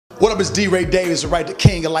What up, it's DeRay Davis, right? The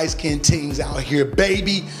king of light-skinned teens out here,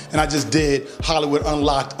 baby. And I just did Hollywood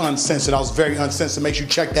Unlocked Uncensored. I was very uncensored. Make sure you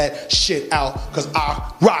check that shit out, because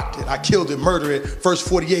I rocked it. I killed it, murdered it. First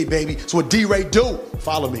 48, baby. So what DeRay do?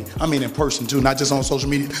 Follow me. I mean in person, too, not just on social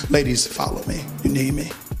media. Ladies, follow me. You need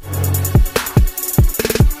me.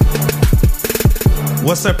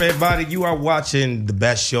 What's up, everybody? You are watching the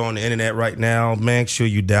best show on the internet right now. Make sure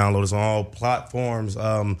you download us on all platforms.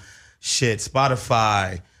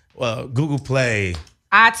 Spotify, Google Play,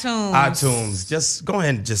 iTunes. Just go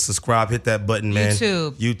ahead and just subscribe. Hit that button, man.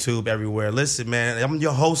 YouTube everywhere. Listen, man, I'm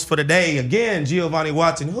your host for the day again, Giovanni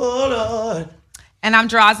Watson. Hold on. And I'm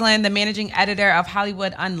Jeroslyn, the managing editor of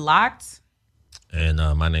Hollywood Unlocked. And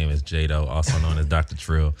my name is J Doe, also known as Dr.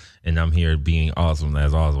 Trill, and I'm here being awesome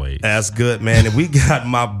as always. That's good, man. And we got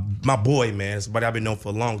my boy, man. Somebody I've been known for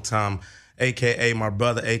a long time, a.k.a. my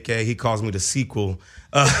brother, a.k.a. he calls me the sequel.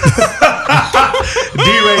 DeRay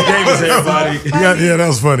Davis, everybody. Yeah, that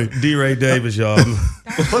was funny. DeRay Davis, y'all.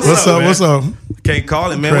 What's up? What's up? Can't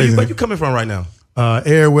call it, man. Where you coming from right now?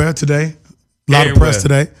 Everywhere today. A lot of press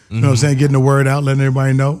today. You know what I'm saying? Getting the word out, letting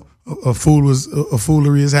everybody know. A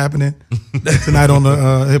foolery is happening tonight on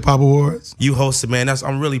the Hip Hop Awards. You hosted, man.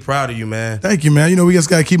 I'm really proud of you, man. Thank you, man. You know, we just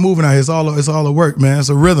gotta keep moving out here. It's all a work, man. It's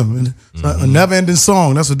a rhythm. It's a never-ending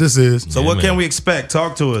song. That's what this is. So what can we expect?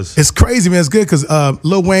 Talk to us. It's crazy, man. It's good because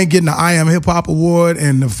Lil Wayne getting the I Am Hip Hop Award,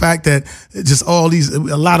 and the fact that just a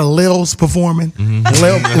lot of Lils performing.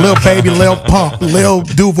 Lil Baby, Lil Pump, Lil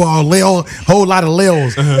Duval, whole lot of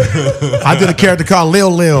Lils. I did a character called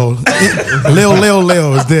Lil. Lil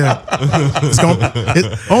is there.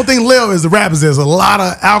 Only thing Lil is the rappers. There's a lot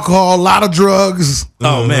of alcohol, a lot of drugs.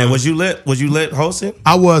 Oh man, was you lit hosting?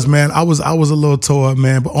 I was, man. I was a little tore up,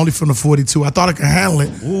 man, but only from the 42. I thought I could handle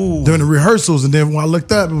it during the rehearsals, and then when I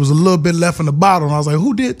looked up, it was a little bit left in the bottle, and I was like,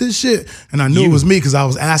 "Who did this shit?" And I knew it was me because I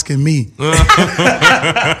was asking me. When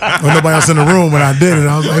nobody else in the room when I did it,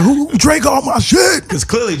 I was like, "Who drank all my shit?" Because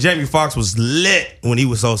clearly Jamie Foxx was lit when he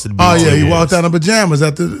was hosted. Oh yeah, he walked out in pajamas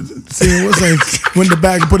after seeing what's name, went in the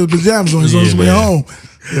back and put his pajamas on his way home.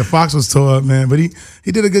 Yeah, Fox was tore up, man, but he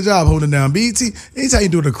did a good job holding down. BET, anytime you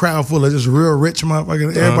do a crowd full of just real rich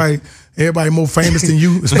motherfuckers, everybody more famous than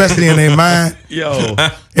you, especially in their mind. Yo,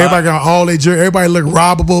 everybody got all their jewelry. Everybody look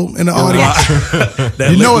robbable in the audience.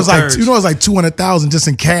 It's like 200,000 just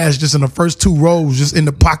in cash, just in the first two rows, just in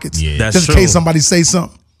the pockets, just in case somebody say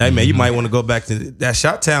something. Hey man, you might want to go back to that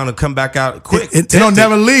Shot Town and come back out quick. It don't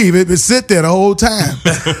never leave. It sit there the whole time.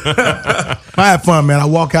 I had fun, man. I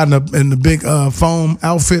walk out in the big foam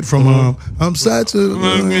outfit from I'm such a.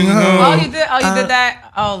 You did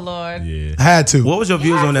that. Oh Lord. Yeah. I had to. What was your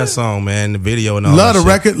views on that song, man? The video and all love that the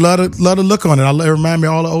record. Love the look on it. It reminded me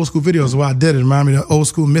of all the old school videos. Why I did it. Reminded me of the old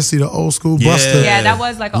school Missy, the old school Buster. Yeah, that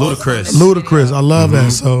was like Ludacris. I love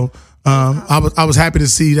that. So. I was happy to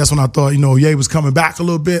see. That's when I thought, Ye was coming back a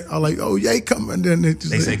little bit. I was like, oh, Ye coming. And then they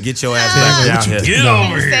said, get your ass back down here. Get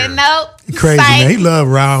over here. Said no. Crazy, man. He loved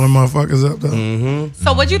riling motherfuckers up, though.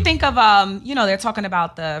 So what'd you think of, they're talking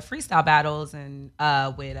about the freestyle battles and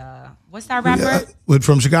with, what's that rapper?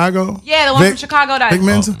 From Chicago? Yeah, the one from Chicago. Vic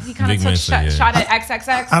Mensa? He kind of took shot at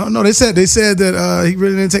XXX. I don't know. They said that he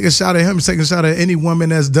really didn't take a shot at him. He's taking a shot at any woman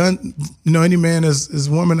that's done, any man that's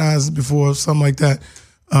womanized before, something like that.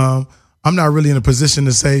 I'm not really in a position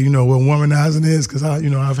to say, what womanizing is, because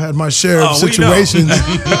I've had my share of situations.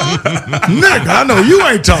 Nigga, I know you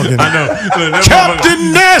ain't talking. I know.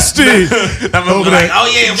 Captain Nasty over there. Oh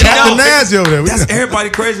yeah, Captain Nasty over there. That's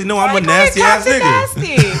everybody crazy. No, I'm a nasty ass nigga.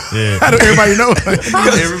 Yeah. How do everybody know?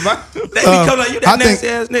 Everybody. They come like you that nasty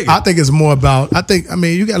ass nigga. I think it's more about.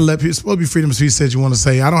 You got to let people. It's supposed to be freedom of speech. Said you want to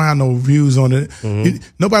say. I don't have no views on it.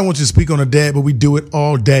 Nobody wants you to speak on the dead, but we do it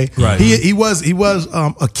all day. Right. He was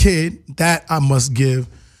a kid. That I must give.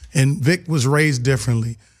 And Vic was raised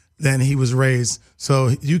differently than he was raised. So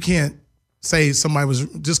you can't say somebody was,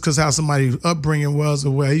 just because how somebody's upbringing was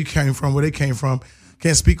or where he came from, where they came from,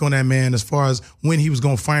 can't speak on that man as far as when he was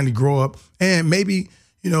going to finally grow up. And maybe,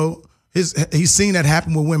 he's seen that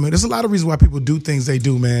happen with women. There's a lot of reasons why people do things they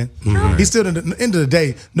do, man. He's still, at the end of the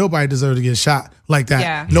day, nobody deserves to get shot like that.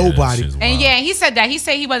 Yeah. Nobody. And he said that. He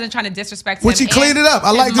said he wasn't trying to disrespect him. Which he cleaned it up.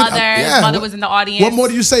 I like his mother was in the audience. What more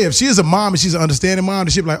do you say? If she is a mom and she's an understanding mom,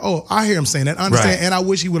 she'd be like, oh, I hear him saying that. I understand. Right. And I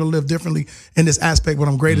wish he would have lived differently in this aspect. But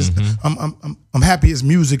I'm great. I'm happy his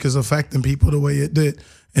music is affecting people the way it did.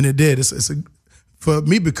 And it did. For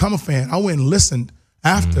me to become a fan, I went and listened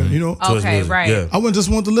after, Okay, right. Yeah. I wouldn't just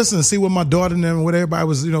want to listen and see what my daughter and them and what everybody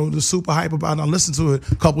was, super hype about. And I listened to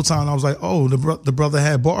it a couple times. I was like, oh, the brother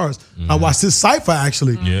had bars. I watched his cypher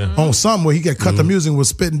actually on some where he got cut the music and was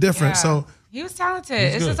spitting different. Yeah. So He was talented.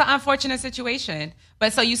 It's just an unfortunate situation.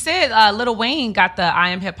 But so you said Lil Wayne got the I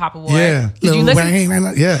Am Hip Hop Award. Yeah. Did you listen?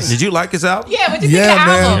 Wayne, yes. Did you like his album? Yeah, what did you think of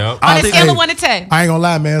the album? Yep. On a scale of 1 to 10. I ain't gonna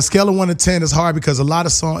lie, man. Scale of 1 to 10 is hard because a lot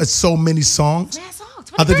of songs, it's so many songs. Man,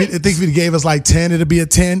 songs. I think if he gave us like 10, it'd be a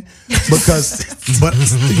 10. Because,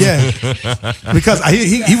 because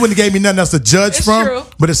he wouldn't have gave me nothing else to judge from. True.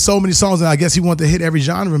 But there's so many songs, and I guess he wanted to hit every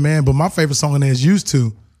genre, man. But my favorite song in there is Used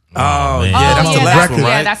To. Oh, yeah, that's the last one, right?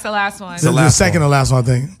 Yeah, that's the last one. The second to last one, I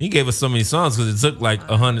think. He gave us so many songs because it took like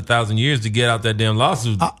 100,000 years to get out that damn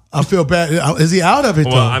lawsuit. I feel bad. Is he out of it, though?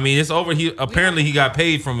 Well, I mean, it's over. Apparently he got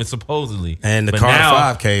paid from it, supposedly. And the Carter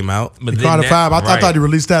 5 came out. The Carter 5, I thought he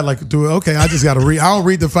released that like, okay, I just got to read. I don't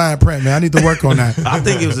read the fine print, man. I need to work on that. I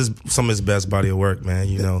think it was some of his best body of work, man.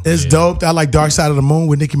 You know, it's dope. I like Dark Side of the Moon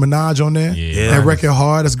with Nicki Minaj on there. Yeah. That record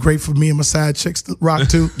hard. That's great for me and my side chicks to rock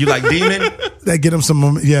too. You like Demon? That get him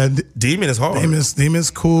some. Yeah, Demon is hard.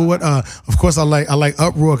 Demon's cool. What? Of course, I like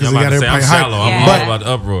Uproar because they got everybody hyped. I'm all about the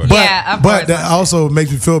Uproar. But that also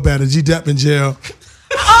makes me feel bad. G Dep in jail.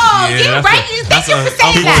 Oh, yeah, right. Thank you for saying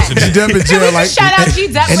that. G Dep in jail, like, shout out G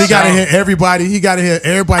Dep. And he got to hear everybody. He got to hear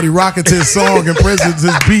everybody rocking to his song in prison, his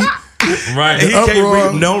beat. Right. And he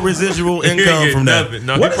can't reap no residual income from that.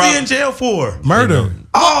 No, what is he in jail for? Murder.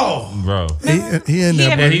 Oh, bro. He in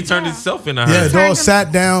there. And he turned himself in. Yeah, dog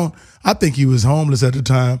sat down. I think he was homeless at the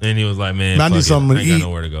time. And he was like, man, I need something to I ain't eat. got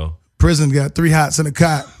nowhere to go. Prison got 3 hots in a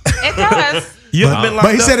cot. It does. You haven't been locked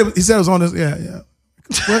But he up? said it was on his, yeah.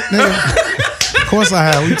 What, nigga? Of course I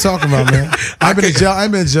have. What you talking about, man? I've been in jail. I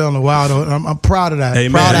ain't been in jail in a while, though. I'm proud of that. Hey,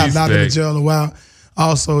 proud man, I've not been in jail in a while.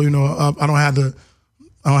 Also, you know, I don't have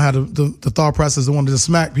the thought process to want to just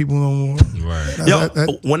smack people no more.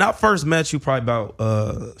 Right. When I first met you, probably about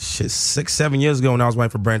 6-7 years ago, when I was waiting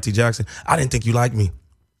for Brand T. Jackson, I didn't think you liked me.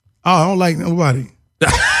 Oh, I don't like nobody.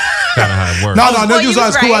 Kind of how it works. No, you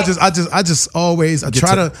was cool. I just always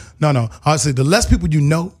try to. No. I say the less people you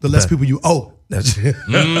know, the less people you owe. That's it.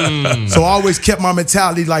 So I always kept my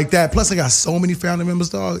mentality like that. Plus, I got so many family members,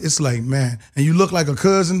 dog. It's like, man, and you look like a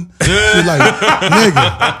cousin. You're like,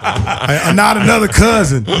 nigga, I'm not another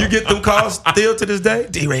cousin. You get them calls still to this day?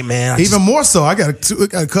 DeRay, man. Even more so. I got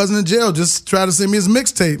a cousin in jail just try to send me his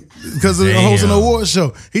mixtape because of hosting an award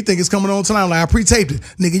show. He think it's coming on tonight. I'm like, I pre-taped it.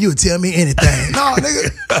 Nigga, you would tell me anything. No,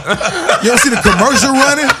 nigga. You don't see the commercial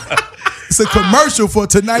running? It's a commercial for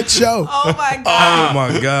tonight's show. Oh my God. Oh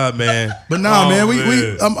my God, man. But nah, man,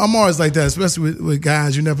 I'm always like that, especially with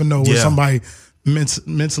guys. You never know where somebody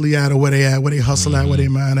mentally at or where they at, where they hustle at, where they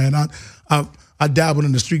mind at. And I dabbled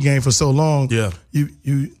in the street game for so long. Yeah.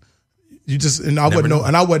 You just I wasn't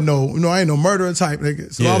no I ain't no murderer type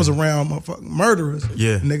nigga. So I was around motherfucking murderers, and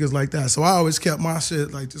niggas like that. So I always kept my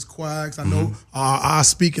shit like just quiet. 'Cause I know I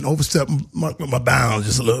speak and overstep my bounds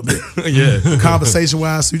just a little bit. Conversation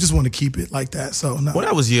wise, so you just want to keep it like that. So no. Well,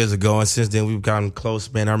 that was years ago, and since then we've gotten close,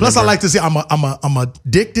 man. Plus, I like to say I'm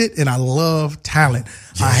addicted and I love talent.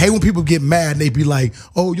 I hate when people get mad and they be like,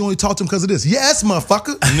 "Oh, you only talk to him because of this." Yes,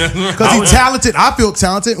 motherfucker, because he's talented. I feel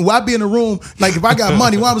talented. And why be in a room like if I got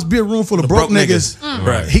money? Why must be in a room full of broke niggas?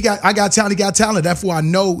 Right. I got talent. He got talent. Therefore, I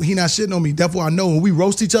know he not shitting on me. Therefore, I know when we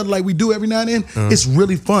roast each other like we do every now and then, it's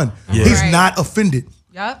really fun. Yeah. He's not offended.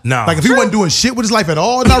 Yep. No. Like if he wasn't doing shit with his life at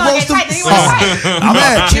all, not roast him. I'm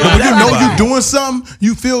mad. kill But you know everybody. you doing something,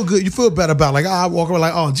 you feel good. You feel better about it. Like I walk around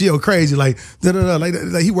like, oh, Gio crazy. Like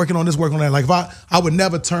like he working on this, working on that. Like if I would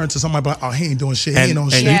never turn to somebody like, oh, he ain't doing shit. He ain't on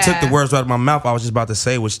shit. And you took the words right out of my mouth. I was just about to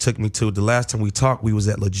say, which took me to the last time we talked. We was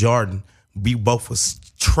at LaJarden. We both was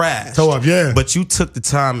trash. Toe up, yeah. But you took the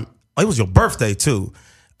time. It was your birthday too,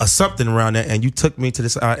 or something around that. And you took me to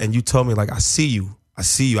this and you told me like, I see you.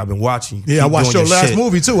 I've been watching you. Yeah, I watched your last shit.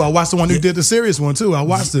 movie too. I watched the one who did the serious one too. I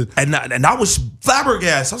watched it. And I was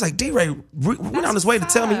flabbergasted. I was like, DeRay went on his way to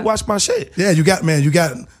tell me he watched my shit. Yeah, you got,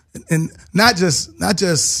 and not just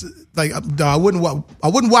like I wouldn't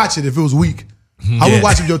watch it if it was weak. I would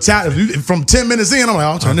watch your talent from 10 minutes in. I'm like,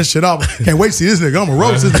 I'll turn this shit off. Can't wait to see this nigga. I'm a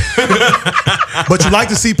roast this nigga. But you like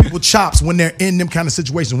to see people chops when they're in them kind of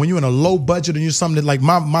situations. When you're in a low budget and you're something that like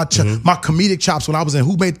my comedic chops when I was in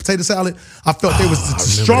Who Made Potato Salad, I felt they was the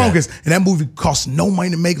strongest. That. And that movie cost no money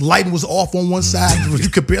to make. Lighting was off on one side. You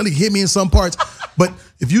could barely hit me in some parts. But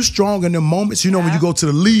if you strong in them moments, you know when you go to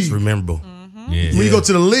the league. It's rememberable. When you go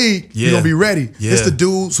to the league, you're going to be ready. Yeah. It's the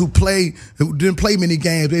dudes who didn't play many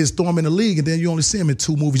games. They just throw them in the league, and then you only see them in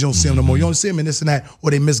 2 movies. You don't see them no more. You only see them in this and that,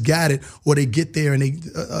 or they misguided, or they get there and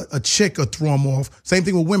a chick will throw them off. Same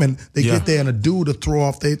thing with women. They get there and a dude will throw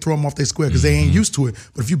them off their square because they ain't used to it.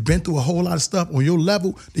 But if you've been through a whole lot of stuff on your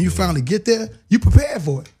level, then you finally get there, you prepared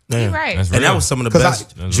for it. You're right. And that was some of the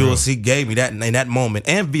best jewels he gave me that in that moment,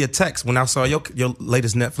 and via text when I saw your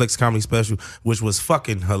latest Netflix comedy special, which was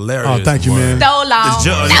fucking hilarious. Oh, thank you, man. So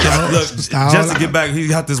long. Look, just to get back, he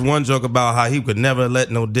got this one joke about how he could never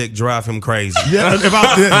let no dick drive him crazy. Yeah,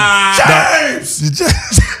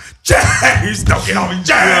 James, don't get on me,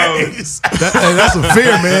 James. That's a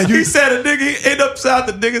fear, man. He said a nigga, he ended up outside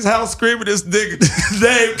the nigga's house screaming this nigga's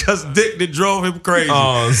name because Dick that drove him crazy.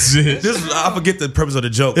 Oh shit! I forget the purpose of the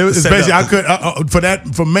joke. It's basically I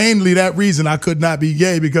could for mainly that reason I could not be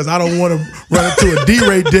gay because I don't want to run into a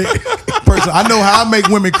DeRay Dick person. I know how I make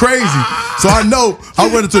women crazy, so I know I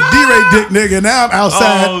run into a DeRay Dick nigga and now I'm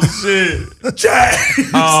outside. Oh shit!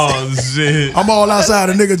 James. Oh shit! I'm all outside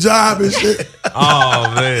a nigga job and shit.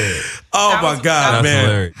 Oh man! Oh my God, man!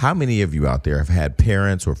 Hilarious. How many of you out there have had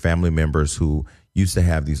parents or family members who used to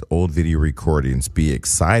have these old video recordings, be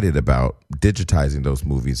excited about digitizing those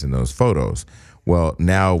movies and those photos? Well,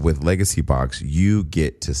 now with Legacy Box, you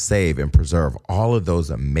get to save and preserve all of those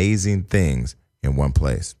amazing things in one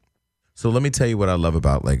place. So let me tell you what I love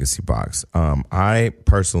about Legacy Box. I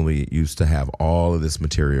personally used to have all of this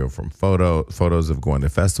material from photos of going to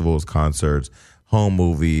festivals, concerts, home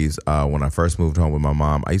movies. When I first moved home with my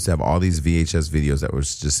mom, I used to have all these VHS videos that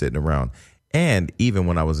was just sitting around. And even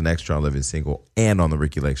when I was an extra on Living Single and on the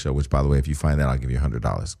Ricky Lake Show, which, by the way, if you find that, I'll give you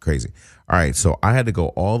 $100. Crazy. All right, so I had to go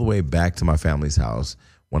all the way back to my family's house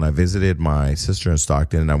when I visited my sister in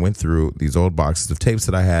Stockton, and I went through these old boxes of tapes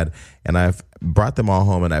that I had, and I've brought them all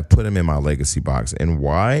home, and I put them in my Legacy Box. And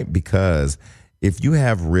why? Because if you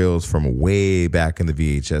have reels from way back in the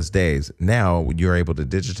VHS days, now you're able to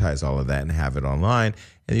digitize all of that and have it online,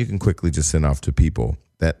 and you can quickly just send off to people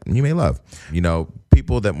that you may love. You know,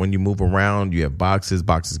 people that when you move around, you have boxes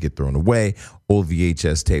get thrown away, old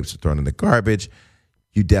VHS tapes are thrown in the garbage.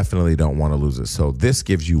 You definitely don't want to lose it. So this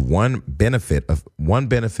gives you one benefit of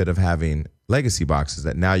having Legacy Boxes,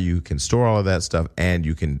 that now you can store all of that stuff and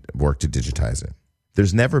you can work to digitize it.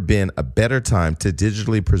 There's never been a better time to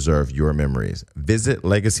digitally preserve your memories. Visit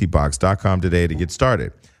legacybox.com today to get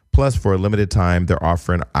started. Plus, for a limited time, they're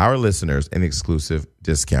offering our listeners an exclusive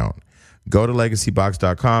discount. Go to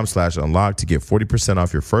legacybox.com/unlock to get 40%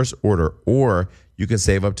 off your first order, or you can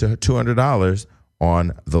save up to $200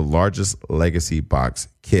 on the largest Legacy Box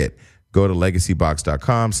kit. Go to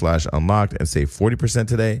legacybox.com/unlocked and save 40%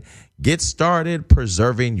 today. Get started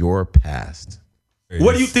preserving your past.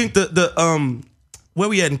 What do you think where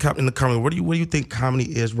we at in the comedy? What do you think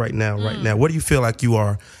comedy is right now? What do you feel like you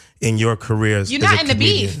are in your careers? You're not in the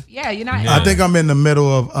beef. Yeah, you're not. I think I'm in the middle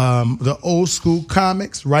of the old school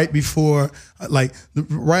comics, right before,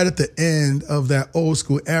 right at the end of that old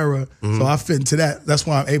school era. Mm-hmm. So I fit into that. That's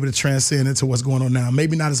why I'm able to transcend into what's going on now.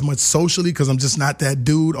 Maybe not as much socially because I'm just not that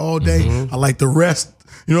dude all day. Mm-hmm. I like to rest.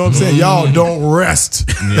 You know what I'm saying? Y'all don't rest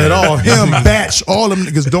at all. Him, Batch, all them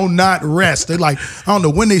niggas don't not rest. They like, I don't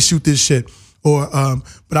know when they shoot this shit. But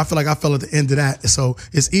I feel like I fell at the end of that. So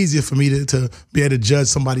it's easier for me to be able to judge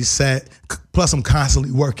somebody's set. Plus, I'm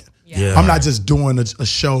constantly working. Yeah. I'm not just doing a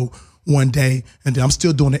show one day and then I'm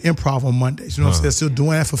still doing the improv on Mondays. You know what I'm saying? Still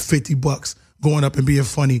doing that for $50, going up and being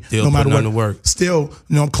funny still no matter what. Work. Still,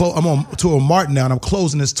 I'm on tour with Martin now and I'm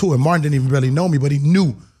closing this tour. Martin didn't even really know me, but he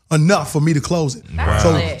knew enough for me to close it.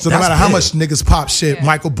 Wow. So no matter how much niggas pop shit,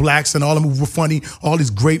 Michael Blackson, all of them were funny, all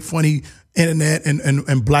these great funny internet and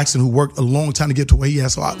Blackson who worked a long time to get to where he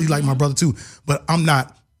is. So he's like my brother too. But I'm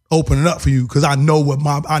not opening up for you because I know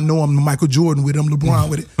I'm Michael Jordan with him, LeBron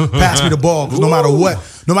with it. Pass me the ball because no matter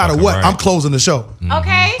what, right. I'm closing the show.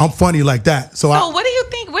 Okay. I'm funny like that. So what do you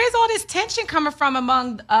think? Where's all this tension coming from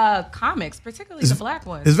among comics, particularly the black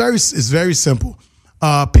ones? It's very simple.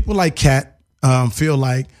 People like Cat feel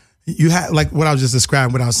like you have, like what I was just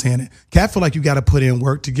describing without saying it. Cat feel like you got to put in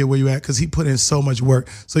work to get where you at because he put in so much work.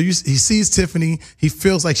 So he sees Tiffany, he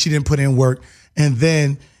feels like she didn't put in work, and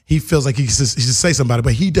then he feels like he should say something about it,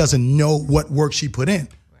 but he doesn't know what work she put in.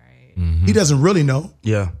 Right. Mm-hmm. He doesn't really know.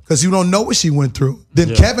 Yeah. Because you don't know what she went through.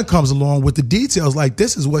 Then Kevin comes along with the details like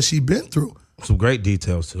this is what she's been through. Some great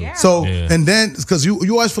details too. Yeah. So and then because you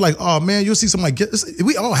always feel like, oh man, you'll see somebody get this.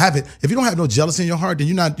 We all have it. If you don't have no jealousy in your heart, then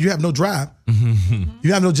you have no drive. Mm-hmm.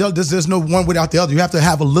 You have no jealousy. There's no one without the other. You have to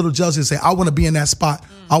have a little jealousy and say, I want to be in that spot.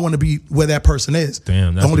 I want to be where that person is.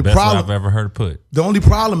 Damn, that's the best way I've ever heard put. The only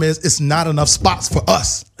problem is it's not enough spots for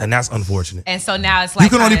us, and that's unfortunate. And so now it's like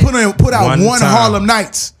you can only put out one Harlem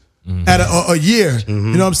Nights. Mm-hmm. At a year. Mm-hmm.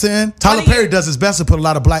 You know what I'm saying? Tyler Perry does his best to put a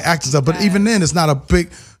lot of black actors up, but even then, it's not a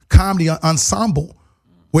big comedy ensemble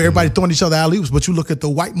where everybody throwing each other alley-oops. But you look at the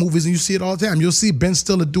white movies and you see it all the time. You'll see Ben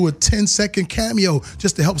Stiller do a 10-second cameo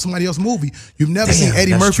just to help somebody else's movie. You've never seen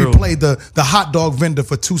Eddie Murphy play the hot dog vendor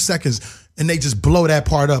for 2 seconds. and they just blow that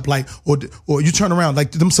part up, like, or you turn around,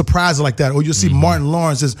 like them surprises like that, or you'll see Martin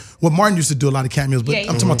Lawrence Martin used to do a lot of cameos, but I'm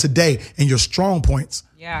talking about today and your strong points.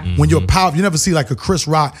 Yeah. When you're powerful, you never see like a Chris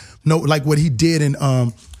Rock, like what he did in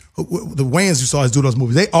the Wayans you saw us do those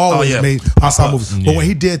movies. They always made ensemble movies. But when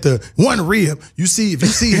he did the One Rib, if you see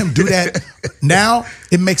him do that now,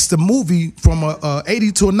 it makes the movie from a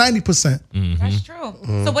 80 to a 90%. That's true.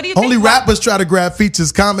 So what do you think? Only rappers try to grab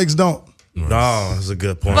features, comics don't. No, that's a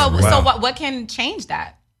good point. But so what can change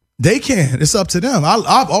that? They can. It's up to them.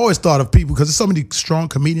 I've always thought of people, because there's so many strong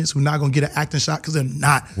comedians who are not going to get an acting shot because they're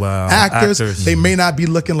not actors. They may not be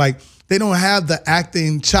looking like, they don't have the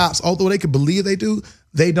acting chops, although they could believe they do.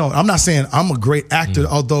 They don't. I'm not saying I'm a great actor,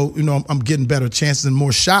 although, you know, I'm getting better chances and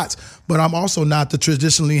more shots, but I'm also not the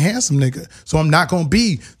traditionally handsome nigga. So I'm not going to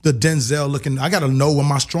be the Denzel looking. I got to know what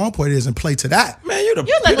my strong point is and play to that. Man, you look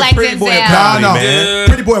like pretty Denzel. boy of comedy, man.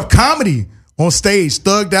 Pretty boy of comedy. On stage,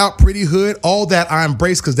 thugged out, pretty hood, all that I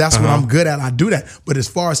embrace because that's what I'm good at. I do that. But as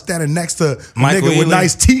far as standing next to a nigga with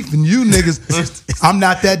nice teeth and you niggas, I'm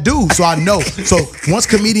not that dude. So I know. So once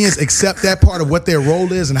comedians accept that part of what their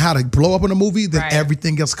role is and how to blow up in a movie, then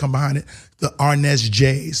everything else come behind it. The Arnez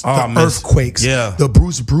J's, the Earthquakes, the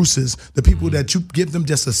Bruce Bruces, the people that you give them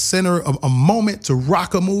just a center of a moment to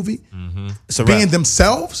rock a movie, being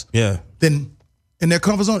themselves, then in their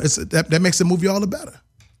comfort zone, that makes the movie all the better.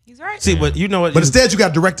 Right. See, but you know what? But instead, you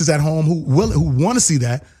got directors at home who want to see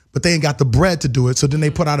that, but they ain't got the bread to do it. So then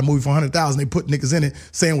they put out a movie for $100,000. They put niggas in it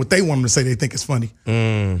saying what they want them to say. They think it's funny.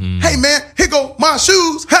 Hey man, here go my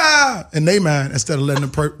shoes, ha! And they man, instead of letting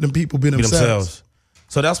them people be themselves.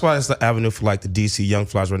 So that's why it's the avenue for like the DC Young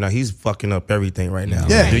Flies right now. He's fucking up everything right now.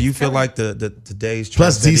 Yeah. Do you feel like the today's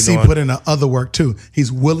plus DC put in the other work too?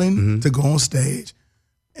 He's willing to go on stage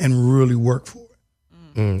and really work for it.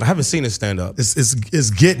 I haven't seen it stand up. It's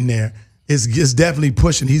getting there. It's definitely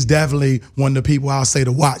pushing. He's definitely one of the people I'll say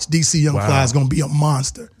to watch. DC Young Fly is going to be a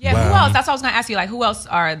monster. Yeah, who else? That's what I was going to ask you. Like, who else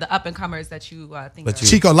are the up and comers that you think of?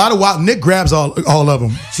 Chico, a lot of wild. Nick grabs all of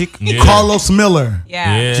them. Carlos Miller.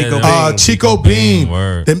 Chico Bean.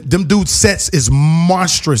 Them dudes' sets is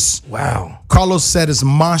monstrous. Wow. Carlos' set is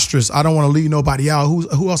monstrous. I don't want to leave nobody out.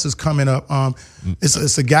 Who else is coming up?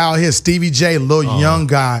 It's a guy out here, Stevie J, little young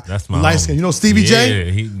guy. That's my light skin. You know Stevie J?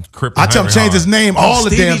 Yeah, he I tell him change his name all the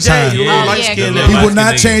damn time. He will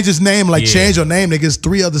not change his name. Like change your name, nigga. It's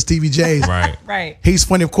 3 other Stevie J's. Right. He's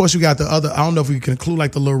funny. Of course, you got the other. I don't know if we can include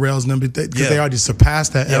like the Lil Rels and them because they already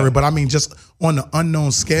surpassed that era. But I mean, just on the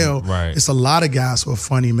unknown scale, it's a lot of guys who are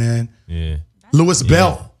funny, man. Yeah. Louis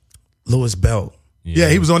Belt. Yeah,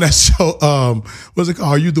 he was on that show. What's it called?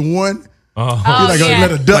 Are You the One?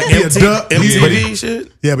 Let a duck be a duck. MTV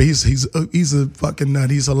shit. Yeah, but he's a fucking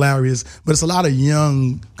nut. He's hilarious. But it's a lot of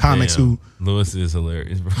young comics who. Louis is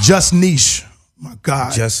hilarious, bro. Just Niche. My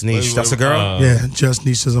God. Just Niche. That's a girl? Yeah, Just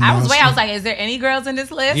Niche is a monster. I was like, is there any girls in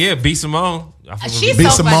this list? Yeah, B. Simone. She's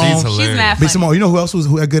so funny. She's mad funny. B. Simone. You know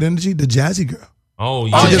who had good energy? The Jazzy Girl. Oh,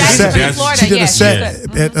 yeah. She did a set.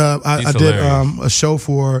 I did a show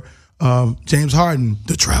for James Harden,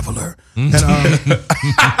 The Traveler. And, The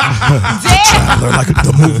Traveler, like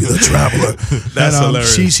the movie The Traveler. That's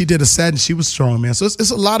hilarious. She did a set and she was strong, man. So it's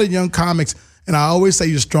a lot of young comics. And I always say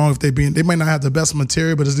you're strong if they might not have the best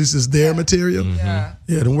material, but at least it's their material. Yeah,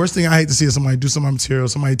 the worst thing I hate to see is somebody do some material,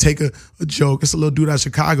 somebody take a joke. It's a little dude out of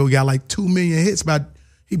Chicago, got like 2 million hits, but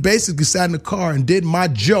he basically sat in the car and did my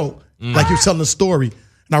joke like he was telling a story.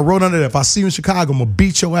 And I wrote under that, if I see you in Chicago, I'm gonna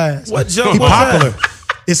beat your ass. What joke? He popular.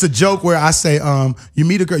 It's a joke where I say, you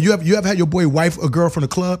meet a girl. You ever had your boy wife a girl from the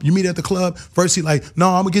club? You meet her at the club. First he like, no,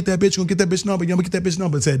 I'm gonna get that bitch. You gonna get that bitch number? You gonna get that bitch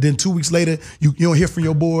number? Then 2 weeks later, you don't hear from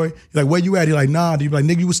your boy. You're like, where you at? He like, nah. You like,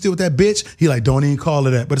 nigga, you was still with that bitch? He like, don't even call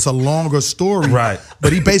her that. But it's a longer story. Right.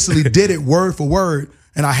 But he basically did it word for word.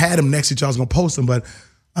 And I had him next to each other. I was gonna post him, but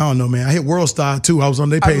I don't know, man. I hit World Star too. I was on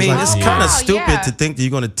their page. I mean, like, it's kind of stupid to think that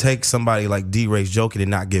you're going to take somebody like DeRay's joking and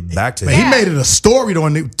not get back to him. He made it a story though,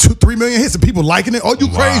 and 2-3 million hits and people liking it. Oh, you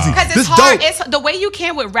crazy? Because it's hard. It's the way you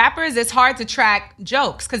can with rappers. It's hard to track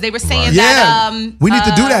jokes because they were saying that. We need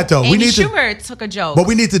to do that though. Amy Schumer took a joke, but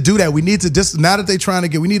we need to do that. We need to just now that they're trying to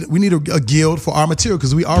get. We need a guild for our material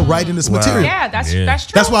because we are writing this material. Yeah, that's true.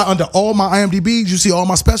 That's why under all my IMDb's, you see all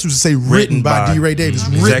my specials say written by DeRay Davis,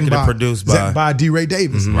 executive produced by DeRay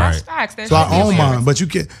Davis. That's facts. So I own mine, but you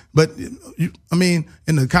can. But I mean,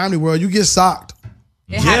 in the comedy world, you get socked.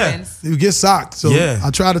 It happens. You get socked. So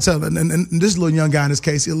I try to tell, and this little young guy in this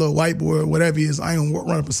case, he a little white boy or whatever he is, I ain't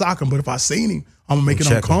run up and sock him. But if I seen him, I'm gonna make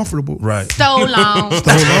it uncomfortable. Right. So long.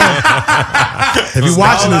 If you're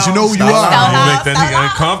watching this, you know who you are. You make that nigga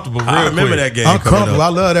uncomfortable. Real I remember quick. that game. Uncomfortable. I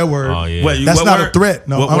love that word. Oh yeah. Wait, That's what not word? a threat.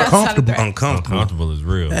 No, What word? uncomfortable. Uncomfortable is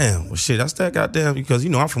real. Damn. Well, shit. That's that goddamn. Because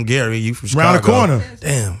I'm from Gary. You from Chicago. Around the corner.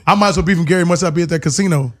 Damn. I might as well be from Gary. Must I be at that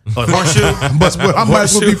casino? Horseshoe. I might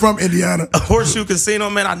as well be from Indiana. Horseshoe Casino,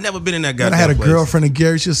 man. I've never been in that goddamn I had a place. girlfriend in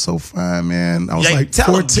Gary. She was so fine, man. I was Yeah, like tell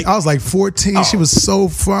 14. them. I was like 14. Oh. She was so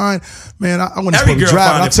fine, man. I wasn't Every supposed to girl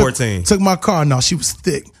drive. fine I at 14. took my car. No, she was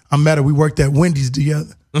thick. I met her. We worked at Wendy's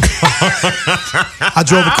together. I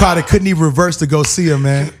drove a car that couldn't even reverse to go see her,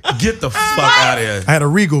 man. Get the fuck out of here. I had a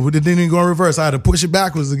Regal, but it didn't even go in reverse. I had to push it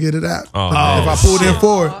backwards to get it out. Oh, if I pulled in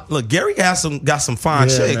forward. Look, Gary got some fine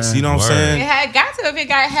Yeah, chicks. man. You know what I'm It saying? had got to if it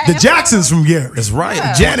had The Jacksons from Gary. That's right.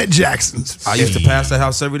 Yeah. Janet Jacksons. I used to pass that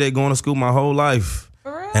house every day going to school my whole life.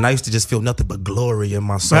 For real? And I used to just feel nothing but glory in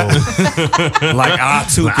my soul. Like I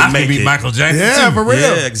too can make be it. Michael Jackson. Yeah, too. for real.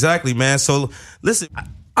 Yeah, exactly, man. So listen,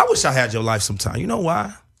 I wish I had your life sometime. You know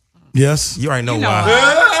why? Yes. You already know You know why.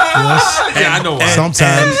 Yes. Yeah, I know why.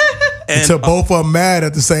 Sometimes. And Until both of them mad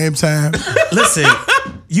at the same time. listen,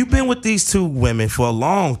 you've been with these two women for a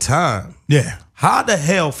long time. Yeah. How the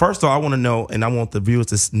hell, first of all, I want to know, and I want the viewers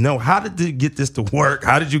to know, how did you get this to work?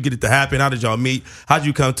 How did you get it to happen? How did y'all meet? How did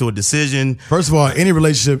you come to a decision? First of all, any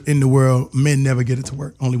relationship in the world, men never get it to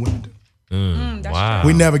work. Only women do. Wow.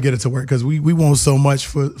 We never get it to work because we want so much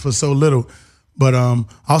for so little. But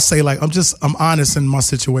I'll say, like, I'm honest in my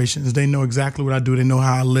situations. They know exactly what I do. They know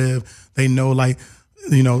how I live. They know, like,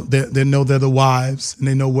 you know, they know they're the wives, and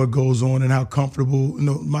they know what goes on and how comfortable. You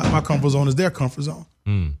know, my comfort zone is their comfort zone.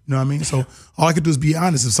 You know what I mean? So all I could do is be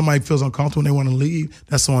honest. If somebody feels uncomfortable and they want to leave,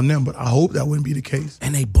 that's on them. But I hope that wouldn't be the case.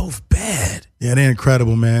 And they both bad. Yeah, they're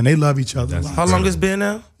incredible, man. They love each other a lot. How long it's been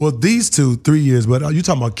now? Well, these two, 3 years, but you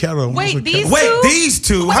talking about Carol. Wait, these two? Wait, these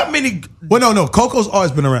two? How many? Well, no. Coco's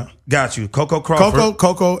always been around. Got you. Coco Crawford.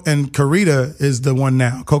 Coco and Carita is the one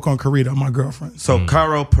now. Coco and Carita are my girlfriends. So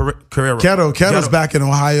Caro Carrero. Keto's back in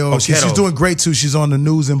Ohio. Oh, She's Keto. doing great too. She's on the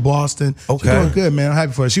news in Boston. Okay. She's doing good, man. I'm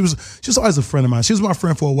happy for her. She was always a friend of mine. She was my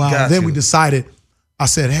friend for a while. Got Then you. we decided, I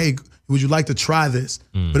said, hey, would you like to try this?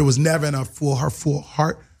 But it was never in her full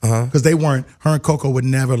heart. Because they weren't, her and Coco would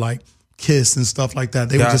never like kiss and stuff like that.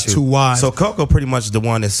 They were Got just you. too wide. So Coco pretty much the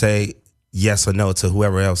one that say yes or no to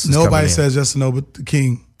whoever else is Nobody coming in. says yes or no, but the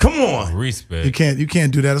king. Come on. Respect. You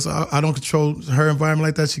can't do that. I don't control her environment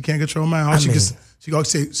like that. She can't control mine. All she always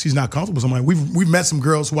say she's not comfortable. So I'm like, we've met some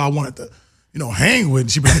girls who I wanted to, you know, hang with.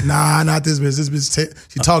 She'd be like, nah, not this bitch. This bitch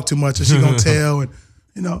she talk too much and she gonna tell, and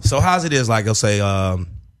you know. So how's it is like, let's say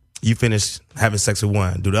you finish having sex with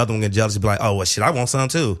one. Do the other one get jealous and be like, oh, well, shit, I want some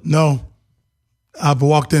too? No, I've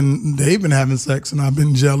walked in. They've been having sex and I've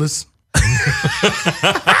been jealous.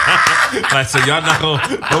 Like, so y'all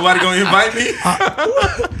nobody gonna invite me?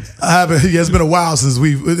 I haven't. Yeah, it's been a while since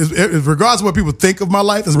regardless of what people think of my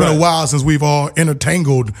life, it's been a while since we've all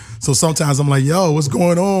entertangled. So sometimes I'm like, yo, what's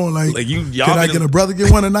going on? Like y'all can I get a brother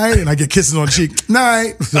get one tonight? And I get kisses on the cheek.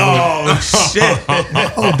 Night. So, Oh, shit.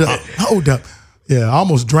 hold up. Yeah, I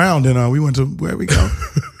almost drowned in we went to, where we go?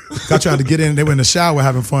 I tried to get in. They were in the shower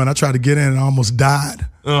having fun. I tried to get in and I almost died.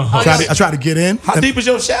 I tried to get in. How deep is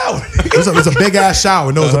your shower? It was a big ass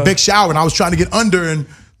shower. No, it was a big shower, and I was trying to get under and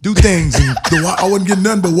do things, and I wasn't getting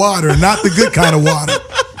nothing but water, not the good kind of water.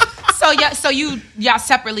 So y'all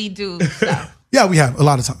separately do stuff. Yeah, we have a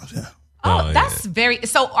lot of times. Yeah. Oh, that's very.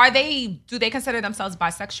 So do they consider themselves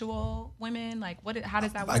bisexual women? Like how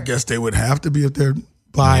does that work? I guess they would have to be if they're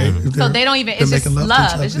bi. So they don't even. It's just making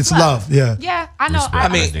love. to each It's just other. It's love. Yeah. Yeah, I know. Respect. I I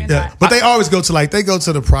mean, understand Yeah, that. but they always go to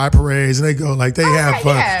the pride parades and they go like they have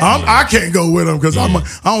fun. yeah. I can't go with them because I don't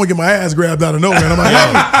want to get my ass grabbed out of nowhere. And I'm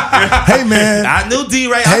like, hey man, I knew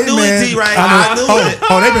DeRay. Hey I knew man, it, DeRay. I I know- knew it.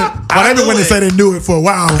 they've been when they say they knew it for a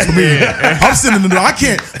while for me. I'm sitting in the door.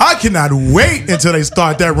 I cannot wait until they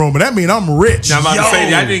start that room, and that means I'm rich. Now I'm about to say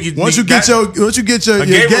that. I didn't get Once you get your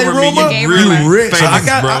gay gay rumor mean rumor, you you really rich. famous.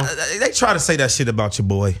 So they try to say that shit about your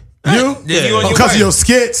boy. You? Yeah. Because of your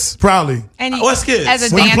skits, probably. And What skits?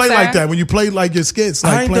 As a When you dancer, play like that, when you play like your skits,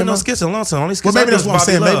 like I ain't playing done no them- skits in a long time. Only skits Well, maybe I that's do what I'm is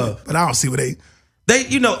saying. Bobby Maybe, Love. but I don't see what they. They,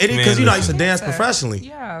 because I used to dance Dancer. professionally.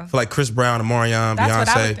 Yeah. For like Chris Brown and Marion, That's what I would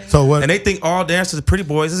Beyonce. think. So what? And they think all dancers are pretty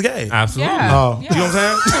boys is gay. Absolutely. Yeah. Oh. Yeah. You know what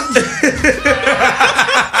I'm saying?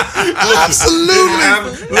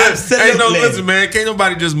 Absolutely. Hey, no, listen, man. Can't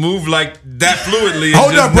nobody just move like that fluidly. and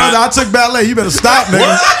Hold just up, brother. not- I took ballet. You better stop,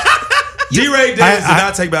 nigga. DeRay Davis did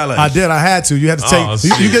not take ballet. I did. I had to. You had to take. Oh,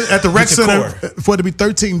 you shit. get at the rec Get your center core. for it to be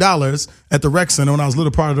 $13 at the rec center when I was a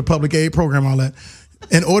little part of the public aid program. All that.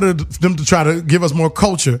 in order for them to try to give us more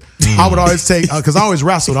culture, I would always take, because I always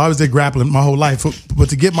wrestled, I always did grappling my whole life. But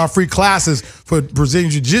to get my free classes for Brazilian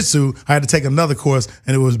Jiu-Jitsu, I had to take another course,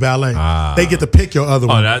 and it was ballet. They get to pick your other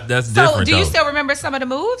one. That's different. So do you still remember some of the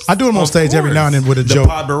moves? I do them on stage every now and then with a joke. The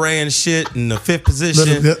pod beret and shit in the fifth position.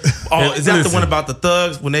 Is that the one about the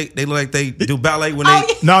thugs when they look like they do ballet when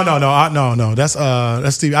they? No. That's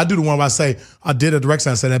Steve. I do the one where I say, I did a direct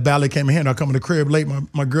sign. I said that ballet came in here and I come in the crib late.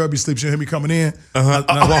 My girl be sleeping. She'll hear me coming in. And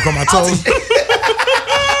I walk on my toes.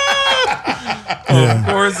 Of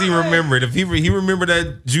course he remembered. If he remembered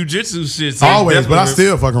that jujitsu shit. So always, but I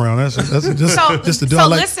still fuck around. That's just to do. So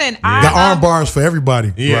listen, the arm bars for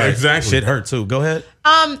everybody. Yeah, right. Exactly. Shit hurt too. Go ahead.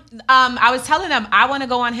 I was telling them I want to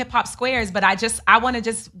go on Hip Hop Squares, but I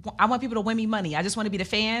want people to win me money. I just want to be the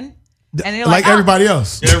fan. And they're like everybody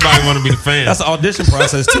else. Everybody want to be the fan. That's an audition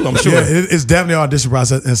process too, I'm sure. Yeah, it's definitely an audition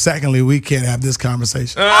process. And secondly, we can't have this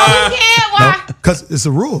conversation. We can't? Why? Because it's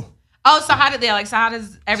a rule. Oh, so how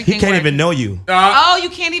does everything He can't work? even know you. You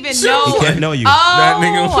can't even know. He can't know you. That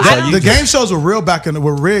nigga. The game shows were rigged back in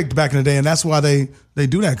the day, and that's why they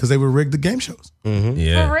do that, because they would rig the game shows. Mm-hmm.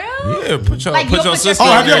 Yeah. For real? Yeah, put your sister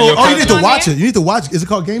you need to watch it. You need to watch it. Is it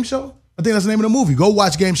called Game Show? I think that's the name of the movie. Go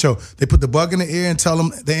watch Game Show. They put the bug in the ear and tell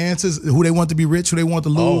them the answers, who they want to be rich, who they want to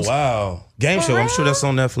lose. Oh, wow. Game Show. I'm sure that's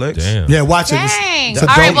on Netflix. Damn. Yeah, watch it. Dang. It's a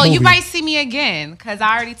all right, well, movie. you might see me again, because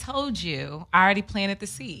I already told you. I already planted the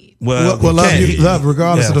seed. Well, love,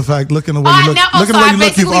 regardless of the fact, looking the way you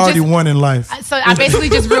look, you've already won in life. So I basically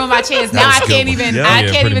just ruined my chance. Now I can't even do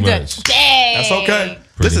it. Dang. That's okay.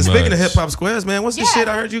 Listen, speaking of Hip Hop Squares, man, what's the shit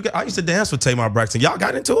I heard you I used to dance with Tamar Braxton. Y'all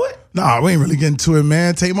got into it? Nah, we ain't really getting to it,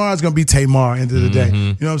 man. Tamar's going to be Tamar end of the day. You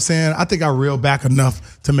know what I'm saying? I think I reeled back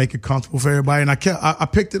enough to make it comfortable for everybody, and I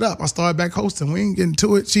picked it up. I started back hosting. We ain't getting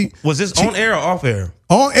to it. Was this on air or off air?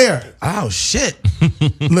 On air. Oh, shit.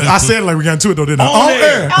 Look, I said it like we got into it, though, didn't I? On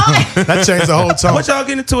air. That changed the whole tone. What y'all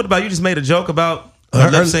getting into it about? You just made a joke about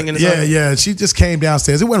lip singing? Yeah. She just came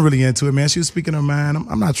downstairs. It wasn't really into it, man. She was speaking her mind.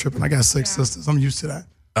 I'm not tripping. I got 6 sisters. I'm used to that.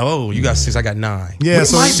 Oh, you got 6. I got 9. Yeah,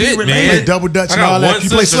 so shit, man. Play double dutch and all that. You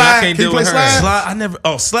play slide? Can you play slide? Slide? I never.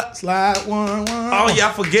 Oh, slide. Slide 1, 1. Oh yeah,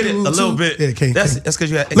 I forget it a little bit. Yeah, that's because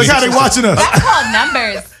you had. Look how they watching us. That's called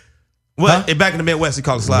numbers. What? Huh? Back in the Midwest, we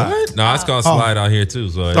call it slide. What? No, it's called slide out here too.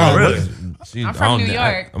 So really? I'm from New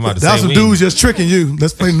York. I'm about to that's some dudes just tricking you.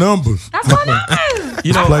 Let's play numbers. That's what it is.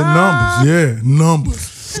 You know, play numbers. Yeah, numbers.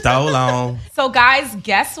 Stole on. So guys,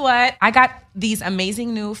 guess what? I got these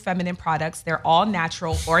amazing new feminine products. They're all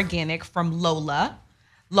natural, organic from Lola.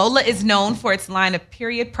 Lola is known for its line of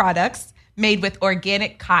period products made with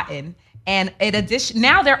organic cotton. And in addition,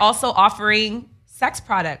 now they're also offering sex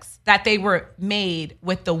products that they were made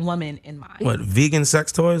with the woman in mind. What, vegan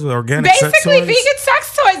sex toys or organic sex toys? Basically vegan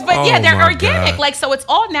sex toys, but yeah, they're organic. God. Like, so it's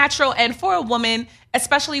all natural. And for a woman,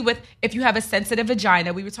 especially if you have a sensitive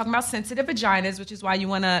vagina, we were talking about sensitive vaginas, which is why you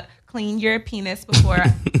want to clean your penis before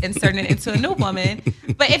inserting it into a new woman.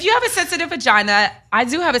 But if you have a sensitive vagina, I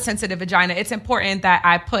do have a sensitive vagina. It's important that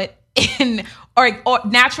I put in or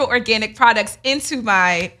natural organic products into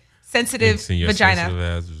my sensitive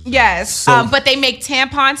vagina. Yes. But they make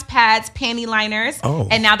tampons, pads, panty liners.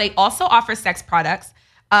 And now they also offer sex products.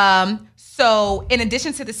 So in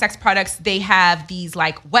addition to the sex products, they have these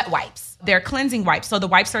like wet wipes. They're cleansing wipes. So the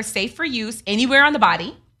wipes are safe for use anywhere on the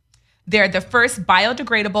body. They're the first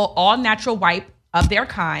biodegradable, all-natural wipe of their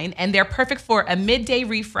kind, and they're perfect for a midday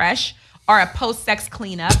refresh or a post-sex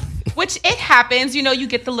cleanup, which it happens. You know, you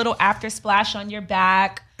get the little after splash on your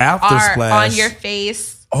back. After splash. On your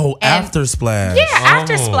face. Oh, after splash. Yeah,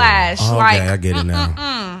 after splash. Okay, like, I get it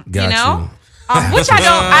now. Got you know? Which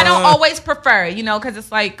I don't always prefer, you know, because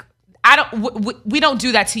it's like, we don't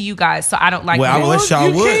do that to you guys, so I don't like. Well, I wish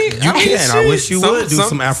y'all would. You can. I wish you would do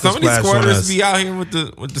some after splash on us. Some of these squirters be out here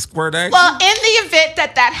with the squirt action. Well, in the event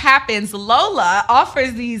that happens, Lola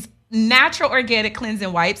offers these natural organic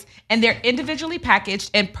cleansing wipes, and they're individually packaged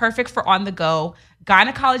and perfect for on the go,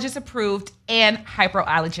 gynecologist approved, and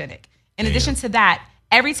hypoallergenic. In addition to that,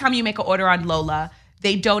 every time you make an order on Lola,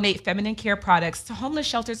 they donate feminine care products to homeless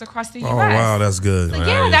shelters across the U.S. Oh, wow, that's good. So,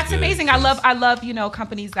 yeah, that's amazing. I love, you know,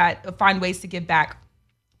 companies that find ways to give back.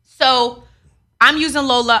 So I'm using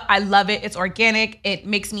Lola. I love it. It's organic. It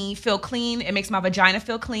makes me feel clean. It makes my vagina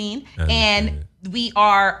feel clean. And we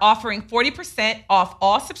are offering 40% off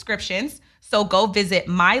all subscriptions. So go visit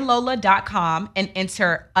mylola.com and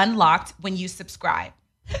enter unlocked when you subscribe.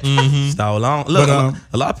 So long. Look,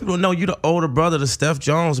 a lot of people know you the older brother to Steph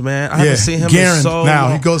Jones, man. I haven't seen him Garen, in so now.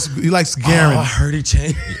 long. He likes Garen. I heard he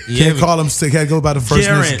changed. Can't call him, can't go by the first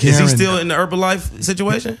name. Garen. Is he still in the Herbalife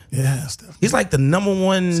situation? Yeah, Steph. He's like the number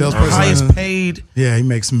one salesperson. highest paid. Yeah, he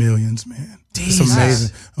makes millions, man. It's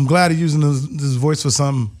amazing. I'm glad he's using his voice for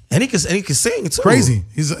something. And he can sing too. Crazy.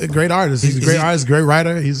 He's a great artist. He's a great artist, great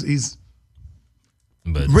writer. He's rich,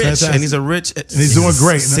 fantastic. And he's a rich, and he's doing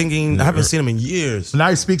great. Singing, I haven't seen him in years. Now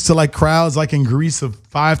he speaks to like crowds, like in Greece, of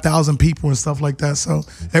 5,000 people and stuff like that. So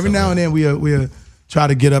every now and then we try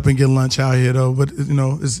to get up and get lunch out here though. But you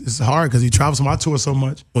know, it's hard because he travels on my tour so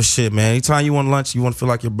much. Well, shit, man. Anytime you want lunch, you want to feel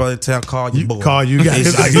like your brother in town, call you. Call you.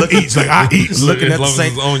 Guys. I eat. Looking at the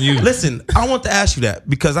same. On you. Listen, I want to ask you that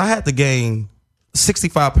because I had to gain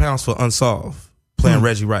 65 pounds for Unsolved playing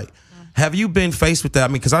Reggie Wright. Have you been faced with that? I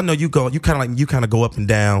mean, because I know you kind of go up and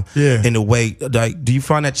down in the weight. Like, do you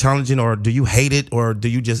find that challenging, or do you hate it, or do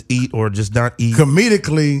you just eat, or just not eat?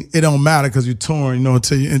 Comedically, it don't matter because you're torn. You know,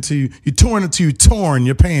 until you torn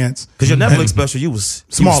your pants. Because your Netflix special, you was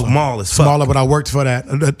small as fuck. Smaller, but I worked for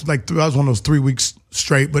that. Like I was one of those 3 weeks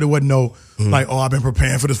straight, but it wasn't no like, oh, I've been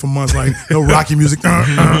preparing for this for months. Like no Rocky music in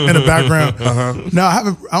the background. No,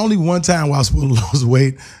 I only one time while I was supposed to lose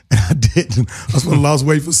weight, and I didn't. I was supposed to lose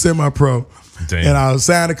weight for semi-pro. Damn. And I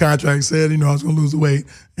signed a contract, said, I was going to lose the weight,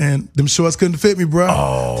 and them shorts couldn't fit me, bro.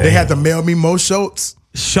 Oh, they had to mail me more shorts.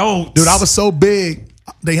 Dude, I was so big,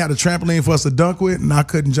 they had a trampoline for us to dunk with, and I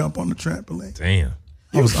couldn't jump on the trampoline. Damn.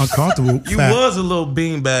 I was uncomfortable. You was a little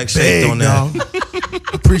beanbag shaped on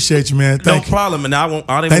that. Appreciate you, man. Thank you. Problem. And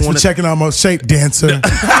thanks for checking out my shape, dancer.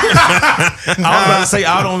 I was about to say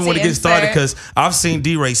I don't even want to get started because I've seen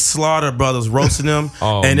DeRay slaughter brothers roasting them,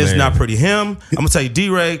 and it's not pretty. I'm gonna tell you,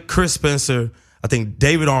 DeRay, Chris Spencer, I think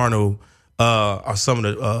David Arnold are some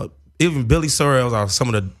of the even Billy Sorrells are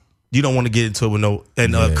some of the. You don't want to get into it with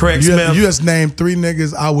Craig Smith. You just named 3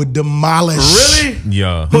 niggas I would demolish. Really?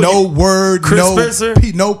 Yeah. No word, Chris Spencer?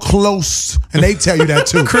 No close. And they tell you that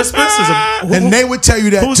too. Chris Spencer's and they would tell you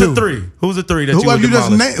that too. Who's the 3 that you would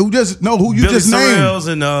demolish? Who you Billy just named? Billy Sorrells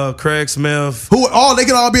and Craig Smith. They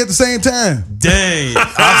can all be at the same time. Dang.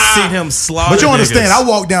 I've seen him slaughter But you understand, niggas. I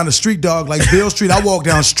walk down the street, dog, like Bill Street. I walk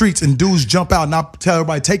down streets and dudes jump out and I tell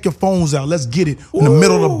everybody, take your phones out. Let's get it. In the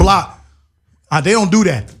middle of the block. They don't do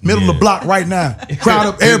that. Middle of the block right now. Crowd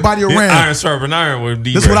up everybody around. Iron sharpen iron with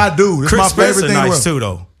D. This is what I do. This is my favorite thing. Nice too,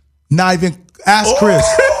 though. Not even ask Chris.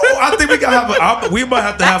 I think we might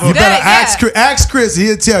have to have You better ask Chris.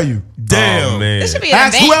 He'll tell you. Damn, man. This should be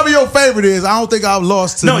ask whoever your favorite is. I don't think I've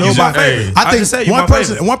lost to nobody. I think one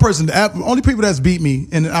person, the only people that's beat me,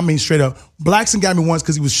 and I mean straight up, Blackson got me once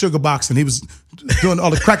because he was sugar boxing. He was doing all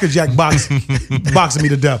the Cracker Jack boxing me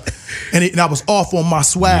to death. And I was off on my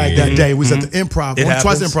swag that day. We was at the Improv,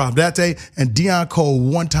 twice Improv that day, and Dion Cole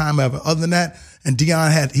one time ever. Other than that, and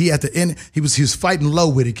Dion he at the end, he was fighting low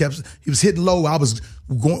with it. He was hitting low. I was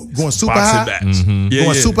going super high.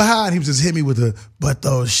 Going super high, and he was just hit me with but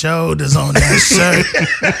those shoulders on that shirt.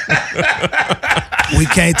 We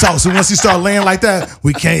can't talk. So once he started laying like that,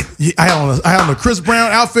 we can't. I had on a Chris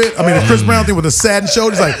Brown outfit. I mean, the Chris Brown thing with the satin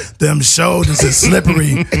shoulders. Like them shoulders is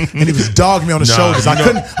slippery, and he was dogging me on the shoulders. I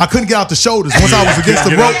couldn't get out the shoulders once I was against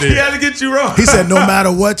the rope. He had to get you wrong. He said, "No matter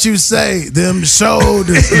what you say, them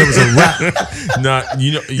shoulders." And it was a rap.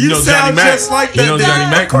 You know Johnny Mac. Like you know Johnny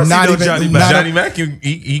Mac. Johnny Mac,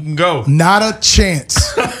 he can go. Not a chance.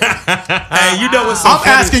 Hey, you know what's so I'm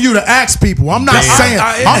funny? asking you to ask people. I'm not saying.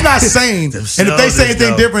 I'm not saying. And if they say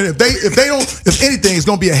anything different, if they don't, if anything, it's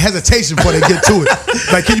gonna be a hesitation before they get to it.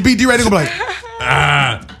 Like, can you be D-Ray? They're gonna be like,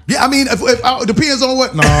 yeah. I mean, if depends on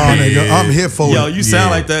what. No, nigga, I'm here for it. Yo, you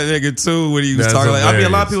sound like that nigga too when he was talking. Like, I mean, a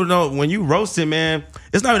lot of people know when you roast him, man.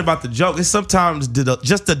 It's not even about the joke. It's sometimes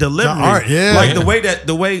just the delivery. The art, like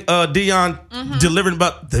the way Dion delivered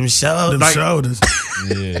about them shoulders. Them shoulders.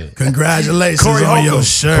 Yeah. Congratulations Corey on Holcomb. your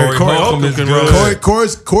shirt. Corey Holcomb is good.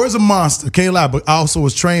 Corey's a monster. Can't lie, but I also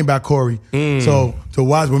was trained by Corey. So to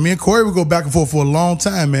watch, but me and Corey would go back and forth for a long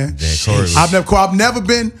time, man. Yeah, me and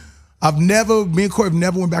Corey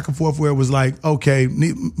never went back and forth where it was like, okay,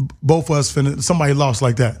 both of us somebody lost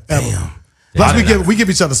like that ever. Damn. Plus, we give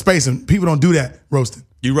each other space, and people don't do that roasting.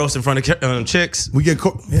 You roast in front of chicks? We get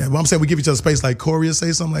but I'm saying we give each other space. Like Corey will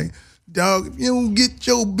say something like, "Dog, if you don't get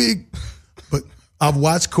your big," but I've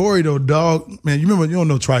watched Corey though, dog. Man, you don't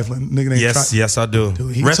know trifling nigga. Yes, I do.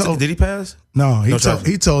 Dude, did he pass? No, he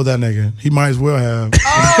told that nigga he might as well have.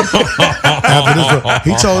 After this,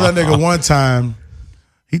 he told that nigga one time.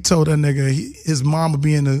 He told that nigga his mama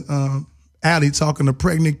be in the alley talking to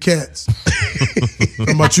pregnant cats.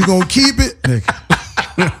 But you gonna keep it, nigga?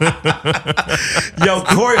 Yo,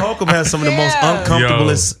 Corey Holcomb has some of the most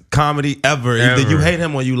uncomfortablest comedy ever. Either you hate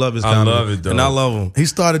him or you love his comedy. I love it, though. And I love him. He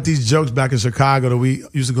started these jokes back in Chicago that we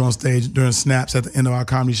used to go on stage during snaps at the end of our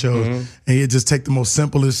comedy shows. And he'd just take the most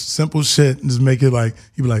simple shit and just make it like,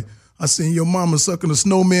 he'd be like, I seen your mama sucking a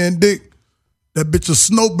snowman dick. That bitch a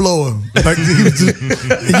snowblower. Like,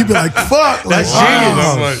 and you'd be like, fuck. That's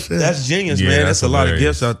genius. That's genius, man. That's a lot of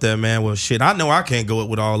hilarious. gifts out there, man. Well, shit, I know I can't go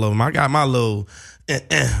with all of them. I got my little,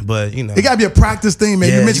 but you know. It got to be a practice thing, man.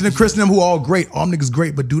 Yeah, you mentioned the Chris and them who are all great. All niggas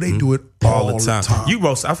great, but do they do it all the time? You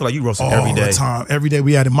roast. I feel like you roast every day. All the time. Every day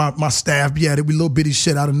we had it. My staff be at it. We little bitty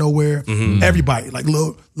shit out of nowhere. Everybody, like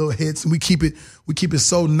little hits. And we keep it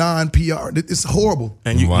so non-PR. It's horrible.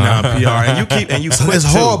 And you non-PR. And you quick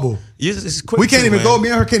it's too. horrible. It's quick we can't too, even man. go. Me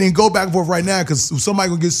and her can't even go back and forth right now because somebody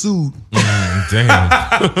gonna get sued.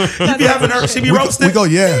 Damn. You be having her. She be roasting. We go,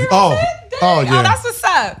 yeah. Oh, yeah. Oh, that's what's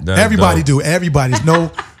up. That's Everybody dope. do. Everybody's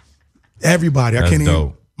no. Everybody. I That's can't even.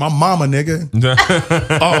 dope. My mama, nigga.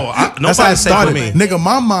 That's That's how it started. me. Nigga,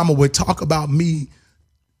 my mama would talk about me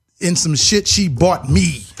in some shit she bought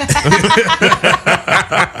me.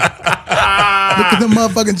 Look at them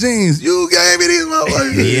motherfucking jeans. You gave me these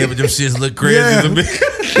motherfuckers. Yeah, but them shits look crazy. Yeah.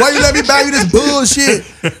 Why you let me buy you this bullshit?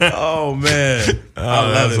 Oh man, I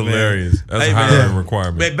love That's it, man. hilarious. That's Hey, a man. high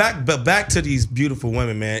requirement. But back to these beautiful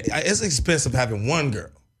women, man. It's expensive having one girl.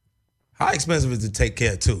 How expensive is it to take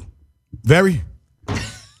care of two? Very.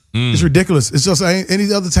 It's ridiculous. It's just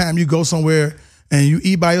any other time you go somewhere and you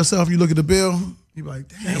eat by yourself, you look at the bill, you be like,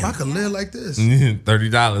 damn, I could live like this.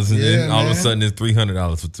 $30, and then all of a man. sudden it's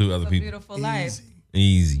 $300 for two other people. Beautiful life.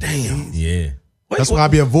 Easy. Damn. Yeah. That's why I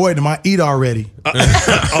be avoiding them. I eat already. So you I'm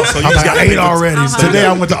just like, got I ate already. Today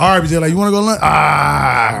I went to Arby's. They're like, you want to go to lunch?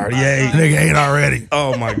 yeah. Nigga ate already.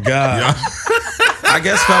 Oh my god. I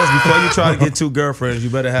guess, fellas, before you try to get two girlfriends, you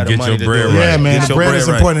better have the Get money your to bread do it. right. Yeah, man. Get The your bread is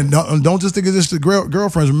right. important. Don't just think it's just the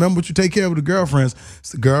girlfriends. Remember what you take care of with the girlfriends.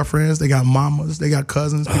 It's the girlfriends. They got mamas. They got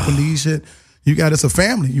cousins. People need shit. You got it's a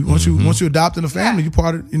family. Once you adopt in a family, you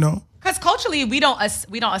part of, you know. Because culturally, we don't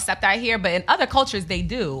accept that here, but in other cultures they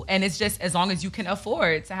do, and it's just as long as you can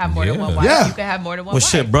afford to have more than one wife, you can have more than one wife.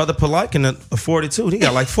 Shit, Brother Polite can afford it too. He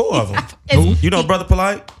got like 4 of them. You know Brother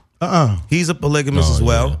Polite? He's a polygamist as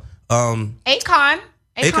well. Akon,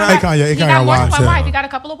 yeah, he Akon got more than got one wives, yeah. wife. He got a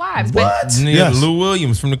couple of wives. What? Nigga, Yes. Lou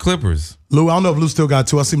Williams from the Clippers. Lou, I don't know if Lou still got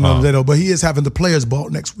two. I see him the other day though, but he is having the Players Ball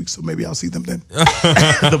next week, so maybe I'll see them then.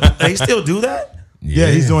 They still do that? Yeah,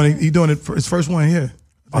 he's doing it for his first one here.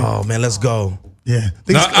 Oh man, let's go. Yeah, I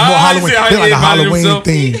think it's more I Halloween. see how They're he like a invited Halloween himself.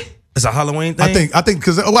 thing. It's a Halloween thing? I think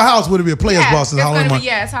because what house would it be a Players Ball since Halloween?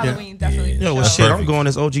 It's Halloween, definitely. Yo, well, shit, I'm going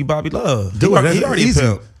as OG Bobby Love. Do it. He already Easy.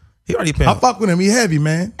 pimped. He already I pimped. fuck with him. He heavy,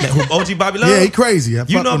 man. Who, OG Bobby Love? Yeah, he crazy. I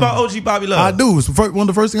You fuck know with about him. OG Bobby Love? I do. It's one of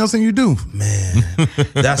the first things I seen you do. Man,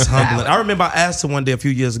 that's humbling. I remember I asked him one day a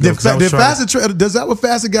few years ago. Does that what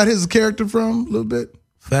Facet got his character from a little bit?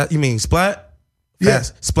 You mean Splat? Yeah.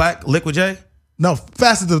 Splat, Liquid J? No,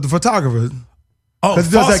 Facet the photographer. Oh, 'Cause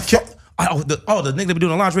he does that the nigga that be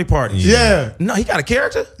doing a lingerie party. Yeah. No, he got a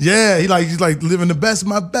character? Yeah, he's like living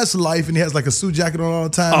my best life, and he has like a suit jacket on all the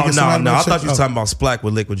time. Oh, He gets no. somebody I to thought check- you were talking about Splat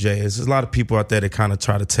with Liquid J. There's a lot of people out there that kind of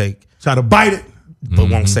try to take, Try to bite it. but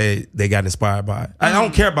won't say they got inspired by it. I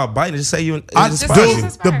don't care about biting. Just say you I inspired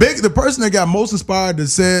dude, you. the person that got most inspired that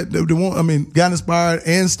said they won't. I mean, got inspired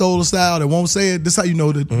and stole the style that won't say it. This is how you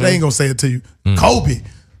know that they ain't gonna say it to you. Kobe.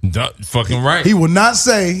 Fucking right. He would not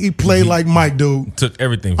say he played like Mike, dude. Took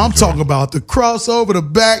everything from I'm Jordan. talking about the crossover, the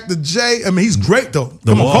back, the J. I mean, he's great though.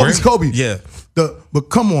 Come on, wall. Kobe's Kobe. Yeah. But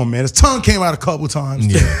come on, man. His tongue came out a couple times.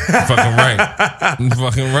 Yeah, fucking right.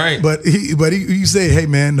 Fucking right. But he said, "Hey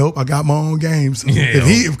man, nope, I got my own game." So Yeah.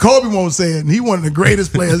 if Kobe won't say it, and he one of the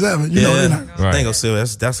greatest players ever, you know, they're not. Right. I ain't gonna say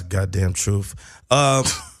that's a goddamn truth. I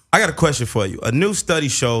got a question for you. A new study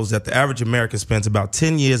shows that the average American spends about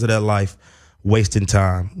 10 years of their life wasting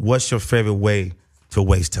time. What's your favorite way to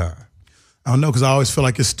waste time? I don't know, because I always feel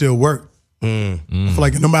like it's still work. I feel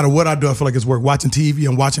like no matter what I do, I feel like it's work. Watching TV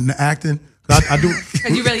and watching the acting. I do.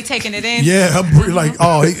 Because you really taking it in. Yeah, I'm really like,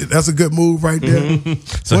 that's a good move right there.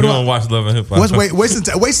 So you don't watch Love and Hip Hop? What's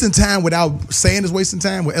wasting time without saying it's wasting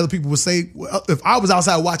time? What other people would say. Well, if I was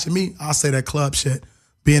outside watching me, I'll say that club shit.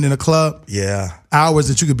 Being in a club, hours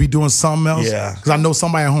that you could be doing something else. Yeah, because I know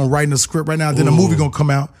somebody at home writing a script right now. Then a movie gonna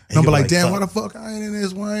come out, and I'm like, damn, fuck. why the fuck I ain't in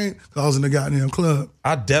this? Why ain't? Because I was in the goddamn club.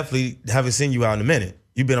 I definitely haven't seen you out in a minute.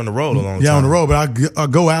 You've been on the road a long time. Yeah, on the road, but I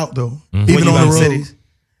go out though. When Even you on out the in road. cities.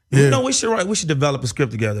 Yeah. You know, we should develop a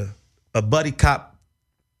script together. A buddy cop.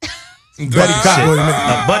 Buddy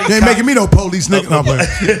cop. They ain't making me no police nigga.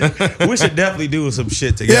 No, we should definitely do some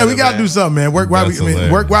shit together. yeah, we gotta do something, man. Work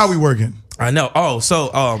while we working. I know. Oh, so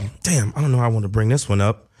damn, I don't know how I want to bring this one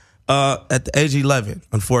up. At the age of 11,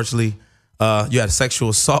 unfortunately, you had a sexual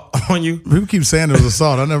assault on you. People keep saying it was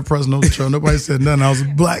assault. I never pressed no control. Nobody said nothing. I was a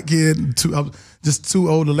black kid. I was just two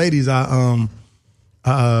older ladies. I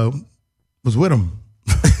was with them.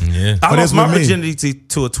 Yeah. I lost my virginity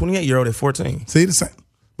to a 28-year-old at 14. See, the same.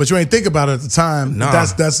 But you ain't think about it at the time. Nah.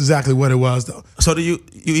 That's exactly what it was, though. So do you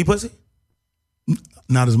eat pussy?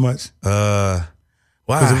 Not as much.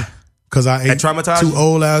 Why? Because I ate two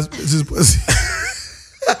old ass bitches pussy.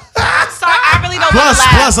 I really don't want to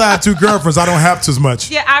laugh. Plus, I have two girlfriends. I don't have to as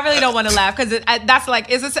much. Yeah, I really don't want to laugh because that's like,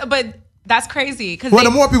 but that's crazy. Well,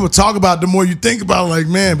 the more people talk about it, the more you think about it, like,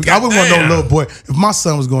 man, I wouldn't want no little boy. If my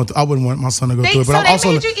son was going through, I wouldn't want my son to go through it. But so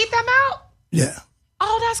they made you eat them out? Yeah.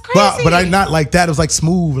 Oh, that's crazy. But I not like that. It was like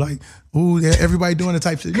smooth, like, ooh, yeah, everybody doing the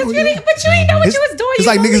type shit. But you ain't know what you was doing. It's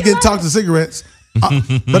like niggas getting talked to cigarettes. But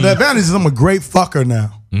the advantage is I'm a great fucker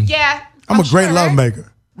now. Yeah. I'm a great love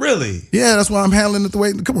maker. Really? Yeah, that's why I'm handling it the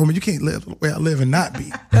way. Come on, man, you can't live the way I live and not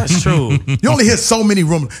be. That's true. You only hit so many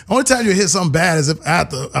rooms. The only time you hit something bad is if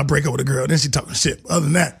after I break up with a girl, then she talking shit. Other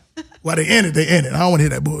than that, while they end it, they end it. I don't want to hear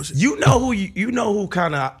that bullshit. You know who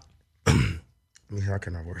kind of. I mean, how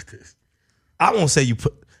can I work this? I won't say you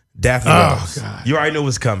put Daphne Rose. God. You already knew it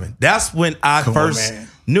was coming. That's when I first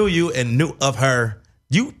knew you and knew of her.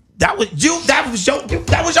 That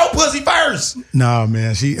was your pussy first. Nah,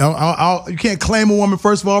 man. You can't claim a woman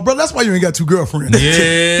first of all, bro. That's why you ain't got two girlfriends.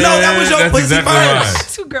 Yeah, no, that was your pussy exactly first. Right.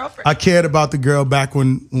 Two girlfriends. I cared about the girl back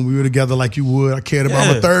when we were together, like you would. I cared about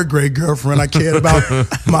my third grade girlfriend. I cared about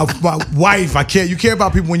my wife. You care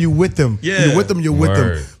about people when you're with them. Yeah. You're with them. You're with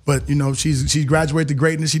them. But she graduated to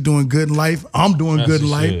greatness. She's doing good in life. I'm doing good in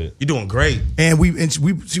life. You're doing great. And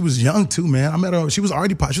she was young too, man. I met her. She was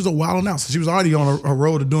already she was a wild now, so she was already on her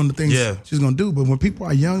road to doing the things she's gonna do. But when people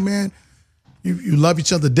are young, man, you love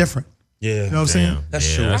each other different. Yeah, you know what I'm saying?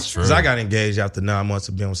 That's true. That's true. Because I got engaged after 9 months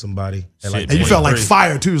of being with somebody. And you felt like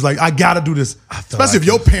fire too. It's like, I gotta do this. Especially if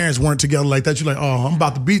your parents weren't together like that. You're like, oh, I'm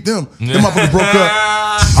about to beat them. Them motherfuckers broke up.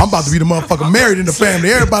 I'm about to be the motherfucker married in the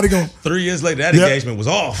family. Everybody going. 3 years later, that engagement was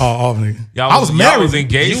off. Oh, off, nigga. I was married. Y'all was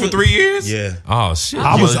engaged for 3 years? Yeah. Oh shit.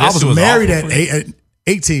 I was married at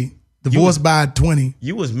 18. Divorced by 20.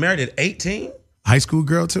 You was married at 18? High school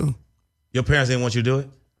girl too. Your parents didn't want you to do it?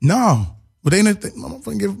 No. But they didn't think, I'm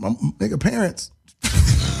gonna give my nigga parents.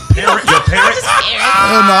 Your parents?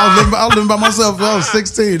 Hell no, I was living by myself when I was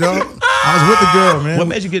 16, dog. I was with the girl, man. What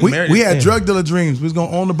made you get married? We had drug dealer dreams. We was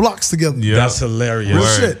gonna own the blocks together. Yeah. That's hilarious. Real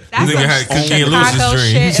shit. This nigga had Cookie and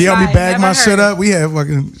Lucy's dream. She helped me bag my shit up. We had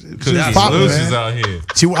fucking Cookie and Lucy's out here.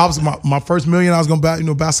 I was my first million. I was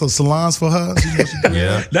gonna buy some salons for her.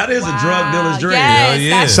 Yeah, that is a drug dealer's dream.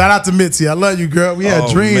 Yes, Shout out to Mitzi. I love you, girl. We had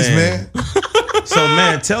dreams, man. So,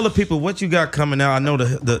 man, tell the people what you got coming out. I know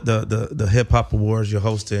the hip hop awards you're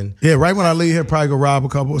hosting. Yeah, right when I leave here, probably go rob a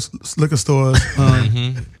couple of liquor stores.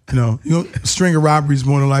 You know, string of robberies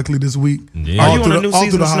more than likely this week. Yeah. Are you on a new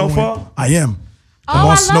season of Snowfall? I am. I'm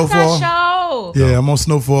on Snowfall. That show. Yeah, I'm on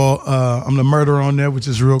Snowfall. I'm the murderer on there, which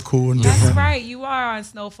is real cool. And that's right. You are on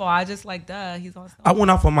Snowfall. I just like, he's on Snowfall. I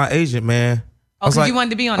went off on my agent, man. Oh, because you wanted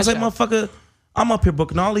to be on the show. I was like, motherfucker, I'm up here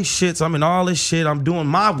booking all these shits. I'm in all this shit. I'm doing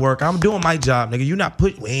my work. I'm doing my job, nigga. You not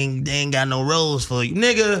they ain't got no roles for you,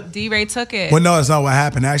 nigga. DeRay took it. Well, no, that's not what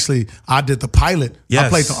happened. Actually, I did the pilot. Yes. I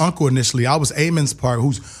played the uncle initially. I was Eamon's part,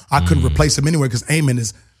 I couldn't replace him anyway because Eamon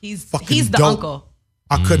is he's fucking the dope. uncle.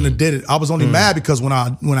 I couldn't have did it. I was only mad because when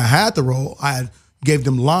I had the role, I gave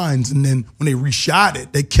them lines, and then when they reshot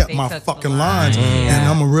it, they kept my fucking lines. And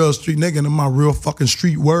I'm a real street nigga, and my real fucking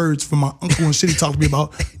street words from my uncle and shit. He talked to me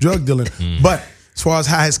about drug dealing. But as far as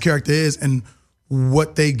how his character is and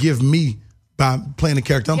what they give me by playing the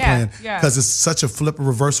character I'm playing, because it's such a flip or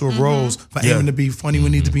reversal of roles for Eamon to be funny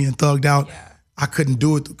when he need to be thugged out. I couldn't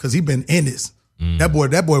do it because he been in this. That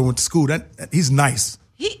boy went to school. He's nice.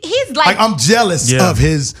 He's like I'm jealous of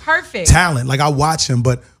his perfect talent. Like I watch him,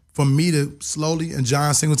 but for me to slowly, and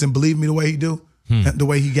John Singleton believe me the way he do, and the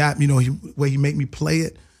way he got me, the way he make me play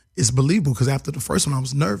it, it's believable. Because after the first one, I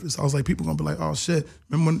was nervous. I was like, people gonna be like, oh shit.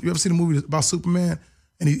 Remember when you ever seen the movie about Superman?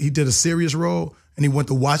 And he did a serious role, and he went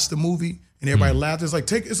to watch the movie, and everybody laughed. It's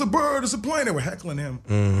like, it's a bird, it's a plane. They were heckling him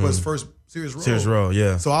for his first serious role. Serious role,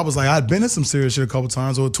 yeah. So I was like, I'd been in some serious shit a couple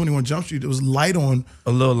times. Or 21 Jump Street, it was light on.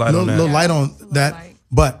 A little light on that. Little light on that.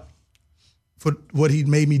 But for what he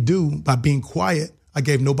made me do by being quiet, I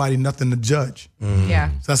gave nobody nothing to judge. Yeah.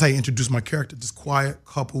 So that's how he introduced my character, just quiet,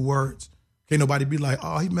 couple words. Can't nobody be like,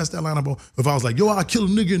 oh, he messed that line up. If I was like, yo, I'll kill a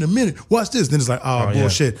nigga in a minute, watch this. Then it's like, oh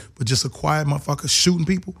bullshit. Yeah. But just a quiet motherfucker shooting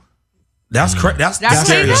people. That's correct. That's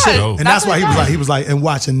scary as shit. And that's why he was like, and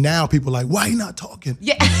watching now, people like, why he not talking?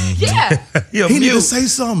 Yeah, yeah. He need to say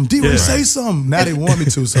something. DeRay, say something. Now they want me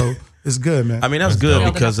to, so it's good, man. I mean, that's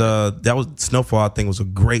good because that was Snowfall. I think was a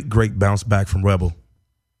great bounce back from Rebel.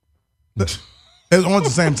 It was on at the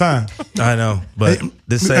same time. I know, but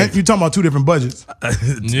you're talking about two different budgets.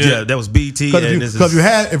 Yeah, that was BT. Because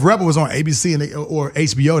if Rebel was on ABC or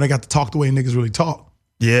HBO, and they got to talk the way niggas really talk.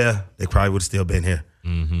 Yeah, they probably would have still been here.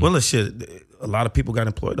 Mm-hmm. Well, shit, a lot of people got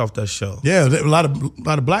employed off that show. Yeah, a lot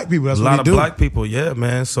of black people. That's a what lot of do. black people. Yeah,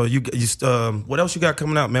 man. So you what else you got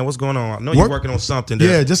coming out, man? What's going on? I know you're working on something.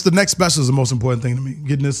 There. Yeah, just the next special is the most important thing to me.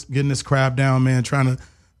 Getting this crowd down, man. Trying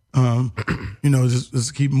to,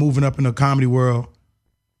 just keep moving up in the comedy world.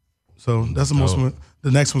 So that's the most one.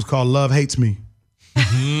 The next one's called Love Hates Me.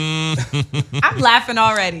 I'm laughing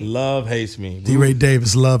already. Love Hates Me. DeRay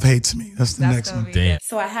Davis, Love Hates Me. That's the next one. Damn.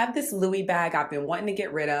 So I have this Louis bag I've been wanting to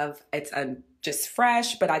get rid of. It's just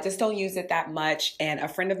fresh, but I just don't use it that much. And a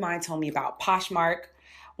friend of mine told me about Poshmark.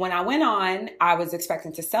 When I went on, I was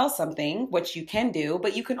expecting to sell something, which you can do,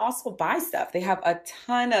 but you can also buy stuff. They have a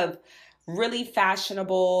ton of really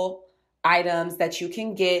fashionable items that you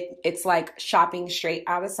can get. It's like shopping straight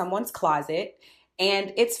out of someone's closet,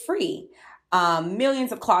 and it's free.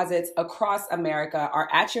 Millions of closets across America are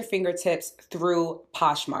at your fingertips through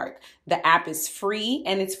Poshmark. The app is free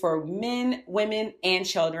and it's for men, women, and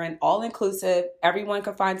children, all inclusive. Everyone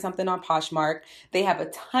can find something on Poshmark. They have a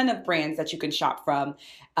ton of brands that you can shop from.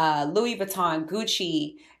 Louis Vuitton,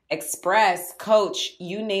 Gucci, Express, Coach,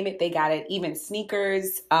 you name it, they got it. Even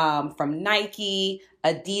sneakers from Nike,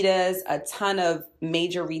 Adidas, a ton of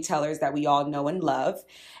major retailers that we all know and love.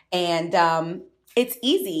 And it's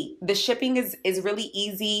easy. The shipping is really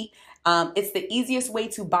easy. It's the easiest way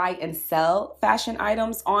to buy and sell fashion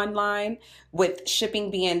items online, with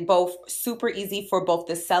shipping being both super easy for both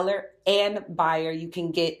the seller and buyer. You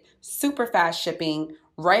can get super fast shipping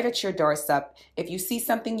right at your doorstep. If you see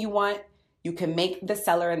something you want, you can make the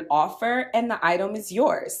seller an offer and the item is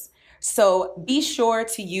yours. So be sure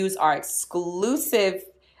to use our exclusive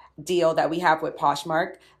deal that we have with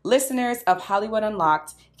Poshmark. Listeners of Hollywood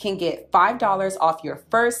Unlocked can get $5 off your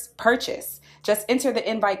first purchase. Just enter the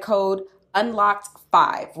invite code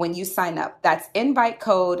UNLOCKED5 when you sign up. That's invite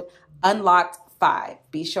code UNLOCKED5.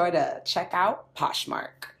 Be sure to check out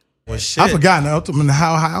Poshmark. Well, shit. I forgot now.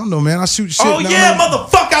 How high? I don't know, man. I shoot shit. Oh, yeah,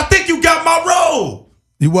 motherfucker. I think you got my role.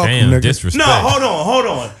 You're welcome, Damn, nigga. Disrespect. No, hold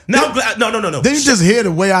on. No. Didn't you just hear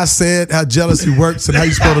the way I said how jealousy works and how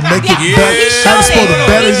you're supposed to make it better? How it's supposed to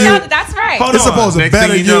better you? That's right. It's supposed to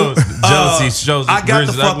better you. Jealousy shows. I got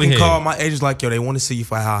the fucking call. My agent's like, yo, they want to see you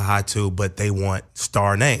for how high too, but they want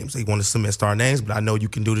star names. They want to submit star names, but I know you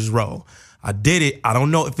can do this role. I did it. I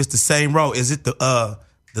don't know if it's the same role. Is it the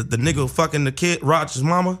nigga fucking the kid, Roger's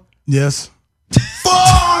mama? Yes. Fuck,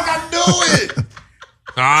 I knew it.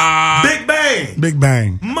 Big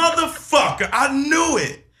Bang. Motherfucker, I knew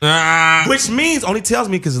it. Which means, only tells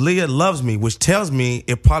me because Leah loves me, which tells me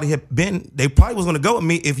it probably had been, they probably was going to go with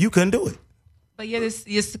me if you couldn't do it. But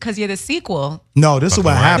because you're the sequel. No, this is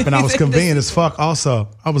what happened. I was convenient as fuck also.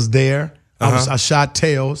 I was there. I shot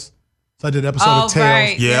Tails. So I did an episode of Tails.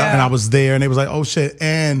 Right. Yeah. And I was there and they was like, oh shit.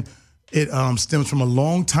 And it stems from a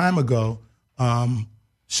long time ago.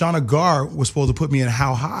 Shauna Gar was supposed to put me in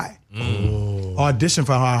How High. Audition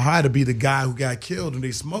for How High to be the guy who got killed and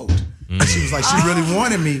they smoked. And she was like, she really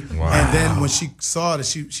wanted me. Wow. And then when she saw that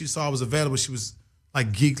she saw I was available, she was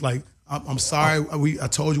like geeked, like, I'm sorry. I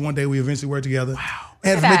told you one day we eventually worked together. Wow.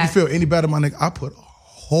 And to make you feel any better, my nigga, I put a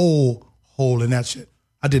whole hole in that shit.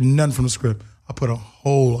 I did nothing from the script. I put a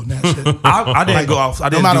hole on that shit. I didn't go off.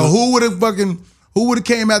 No matter who would have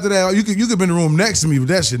came after that, you could been in the room next to me with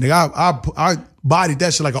that shit, nigga. I bodied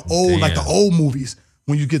that shit like the old movies.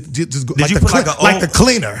 When you get just go, like the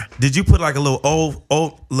cleaner. Did you put like a little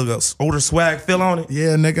older swag feel on it?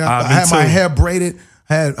 Yeah, nigga. I had my hair braided.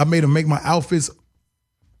 I made him make my outfits.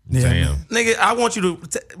 Yeah, damn. Nigga, I want you to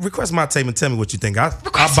request my tape and tell me what you think. I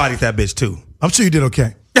bodied that bitch too. I'm sure you did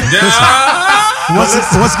okay. Once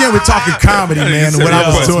again, we're talking comedy, man. What I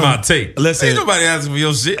was doing. My tape. Listen, ain't nobody asking for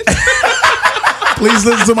your shit. Please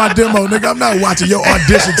listen to my demo, nigga. I'm not watching your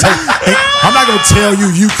audition tape. I'm not gonna tell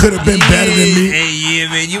you could have been better than me. Hey,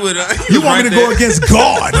 man, you would. You want me to go against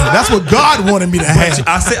God? That's what God wanted me to have.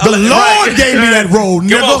 I said, the Lord gave me that role,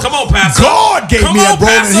 nigga. Come on, Pastor. God gave me that role,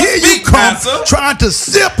 and here you come trying to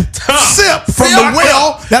sip from the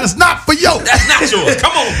well that is not for you. That's not yours.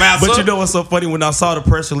 Come on, Pastor. But you know what's so funny? When I saw the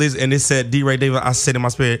press release and it said DeRay Davis, I said in my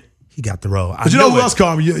spirit, he got the role. But you know who else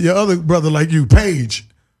called me? Your other brother like you, Paige.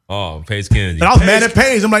 Oh, Paige Kennedy. And I was mad at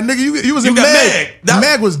Paige. I'm like, nigga, you was in Meg.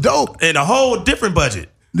 Meg was dope. And a whole different budget.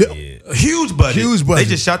 Huge budget. Huge budget.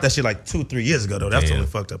 They just shot that shit like 2-3 years ago, though. That's the only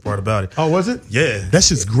fucked up part about it. Oh, was it? Yeah. That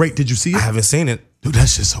shit's great. Did you see it? I haven't seen it. Dude, that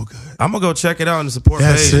shit's so good. I'm going to go check it out on the support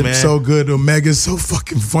That page, shit's man. so good. Omega's so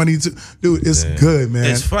fucking funny, too. Dude, it's good, man.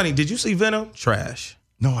 It's funny. Did you see Venom? Trash.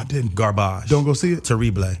 No, I didn't. Garbage. Don't go see it?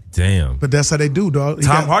 Terrible. Damn. But that's how they do, dog.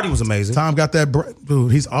 Tom Hardy was amazing. Tom got that,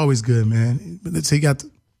 dude, he's always good, man. He got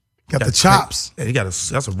the chops. Yeah,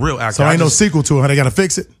 that's a real actor. So ain't no sequel to it. They got to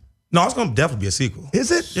fix it? No, it's going to definitely be a sequel.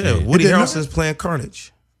 Is it? Yeah, Woody Harrelson's playing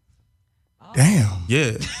Carnage. Damn.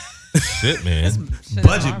 Yeah. Shit, man.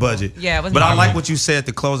 Budget. Yeah, it was but I like what you said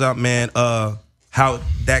to close out, man. How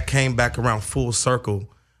that came back around full circle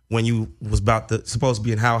when you was supposed to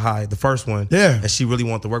be in How High, the first one. Yeah. And she really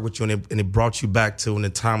wanted to work with you, and it brought you back to when the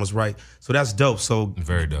time was right. So that's dope. So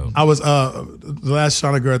very dope. I was the last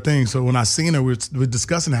Shauna girl thing. So when I seen her, we were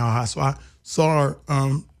discussing How High. So I saw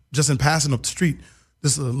her just in passing up the street.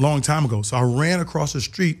 This is a long time ago. So I ran across the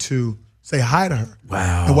street to say hi to her.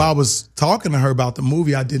 Wow. And while I was talking to her about the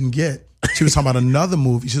movie I didn't get, she was talking about another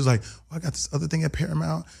movie. She was like, I got this other thing at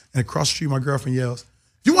Paramount. And across the street, my girlfriend yells,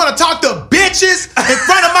 "You want to talk to bitches in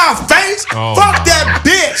front of my face? Fuck that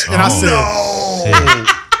bitch." And I said, no.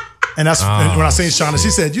 And that's and when I seen Shauna, she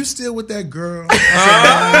said, "You still with that girl?" I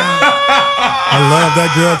love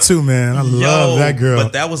that girl too, man. I love that girl.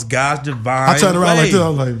 But that was God's divine I turned around way. like this. I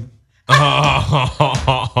was like,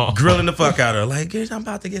 grilling the fuck out of her. Like, bitch, I'm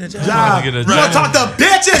about to get a job. you want to talk to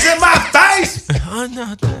bitches in my face?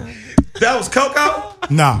 That was Coco?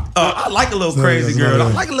 Nah. I like a little crazy girl.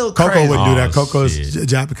 I like a little Coco crazy. wouldn't do that.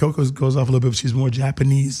 Shit. Coco goes off a little bit, but she's more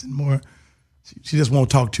Japanese and more. She just won't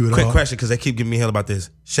talk to you at all. Quick question, because they keep giving me hell about this.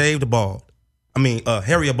 Shaved or bald? I mean,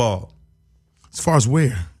 hairy or bald? As far as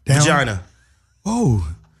where? Down? Vagina. Oh.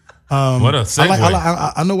 What a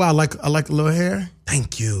segue. I know why I like a little hair.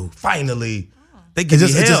 Thank you. Finally. They give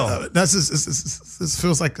me hell. This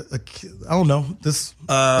feels like a kid. I don't know. This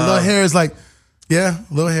little hair is like, yeah,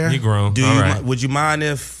 little hair. You grown. Would you mind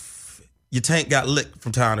if your tank got licked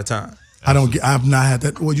from time to time? I've not had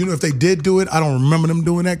that. Well, if they did do it, I don't remember them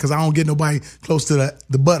doing that because I don't get nobody close to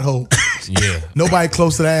the butthole. Yeah. Nobody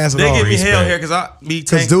close to the ass at all. They give me hell here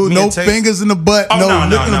because dude, no fingers in the butt, no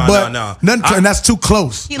lick in the butt, nothing, and that's too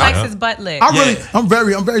close. He likes his butt licked. I'm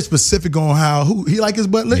very specific on how he like his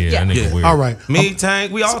butt licked. Yeah. Weird. All right, me,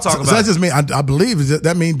 Tank, we all talk about. So that's just me. I believe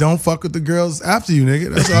that means don't fuck with the girls after you,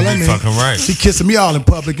 nigga. That's all that means. Fucking right. She kissing me all in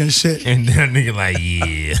public and shit. And that nigga like,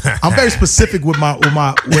 yeah. I'm very specific with how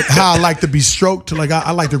I like to be stroked. Like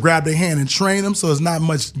I like to grab their hand and train them, so it's not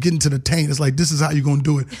much getting to the taint. It's like, this is how you're gonna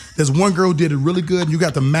do it. There's one girl who did it really good, and you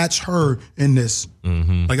got to match her in this.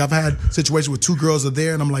 Mm-hmm. Like I've had situations where two girls are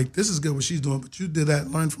there, and I'm like, this is good what she's doing, but you did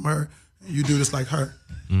that, learn from her, and you do this like her.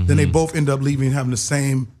 Mm-hmm. Then they both end up leaving having the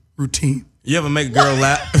same routine. You ever make a girl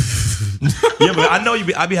laugh? I know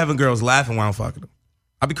I be having girls laughing while I'm fucking them.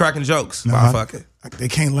 I be cracking jokes while I'm fucking. They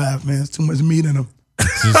can't laugh, man. It's too much meat in them.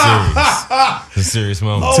 Too serious. It's a serious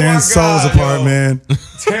moment. Tearing souls apart, man.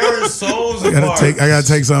 Tearing souls apart. I gotta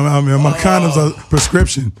take something out, man. My condoms are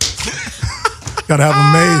prescription. Gotta have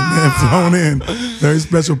them made, man, flown in. Very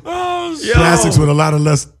special plastics with a lot of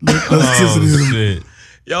less elasticity in them. Shit.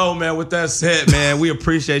 Yo, man, with that said, man, we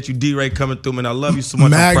appreciate you, DeRay, coming through, man. I love you so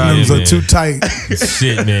much. Magnums are too tight.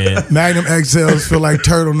 Shit, man. Magnum XLs feel like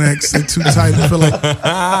turtlenecks. They're too tight. They feel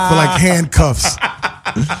like handcuffs.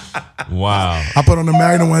 Wow. I put on the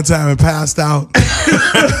Magnum one time and passed out.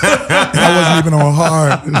 I wasn't even on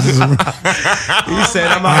hard. He said,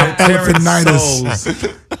 I'm out here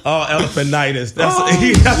elephantinitis. Oh, elephantinitis.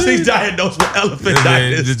 He's diagnosed with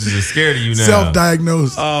elephantinitis. This is scared of you now.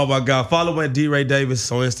 Self-diagnosed. Oh, my God. Follow at DeRay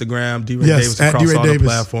Davis on Instagram. DeRay Davis across DeRay all Davis. the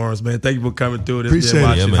platforms, man. Thank you for coming through. This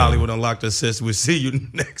Appreciate it. Hollywood Unlocked Assist. We'll see you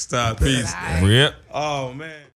next time. Peace. Rip. Oh, man.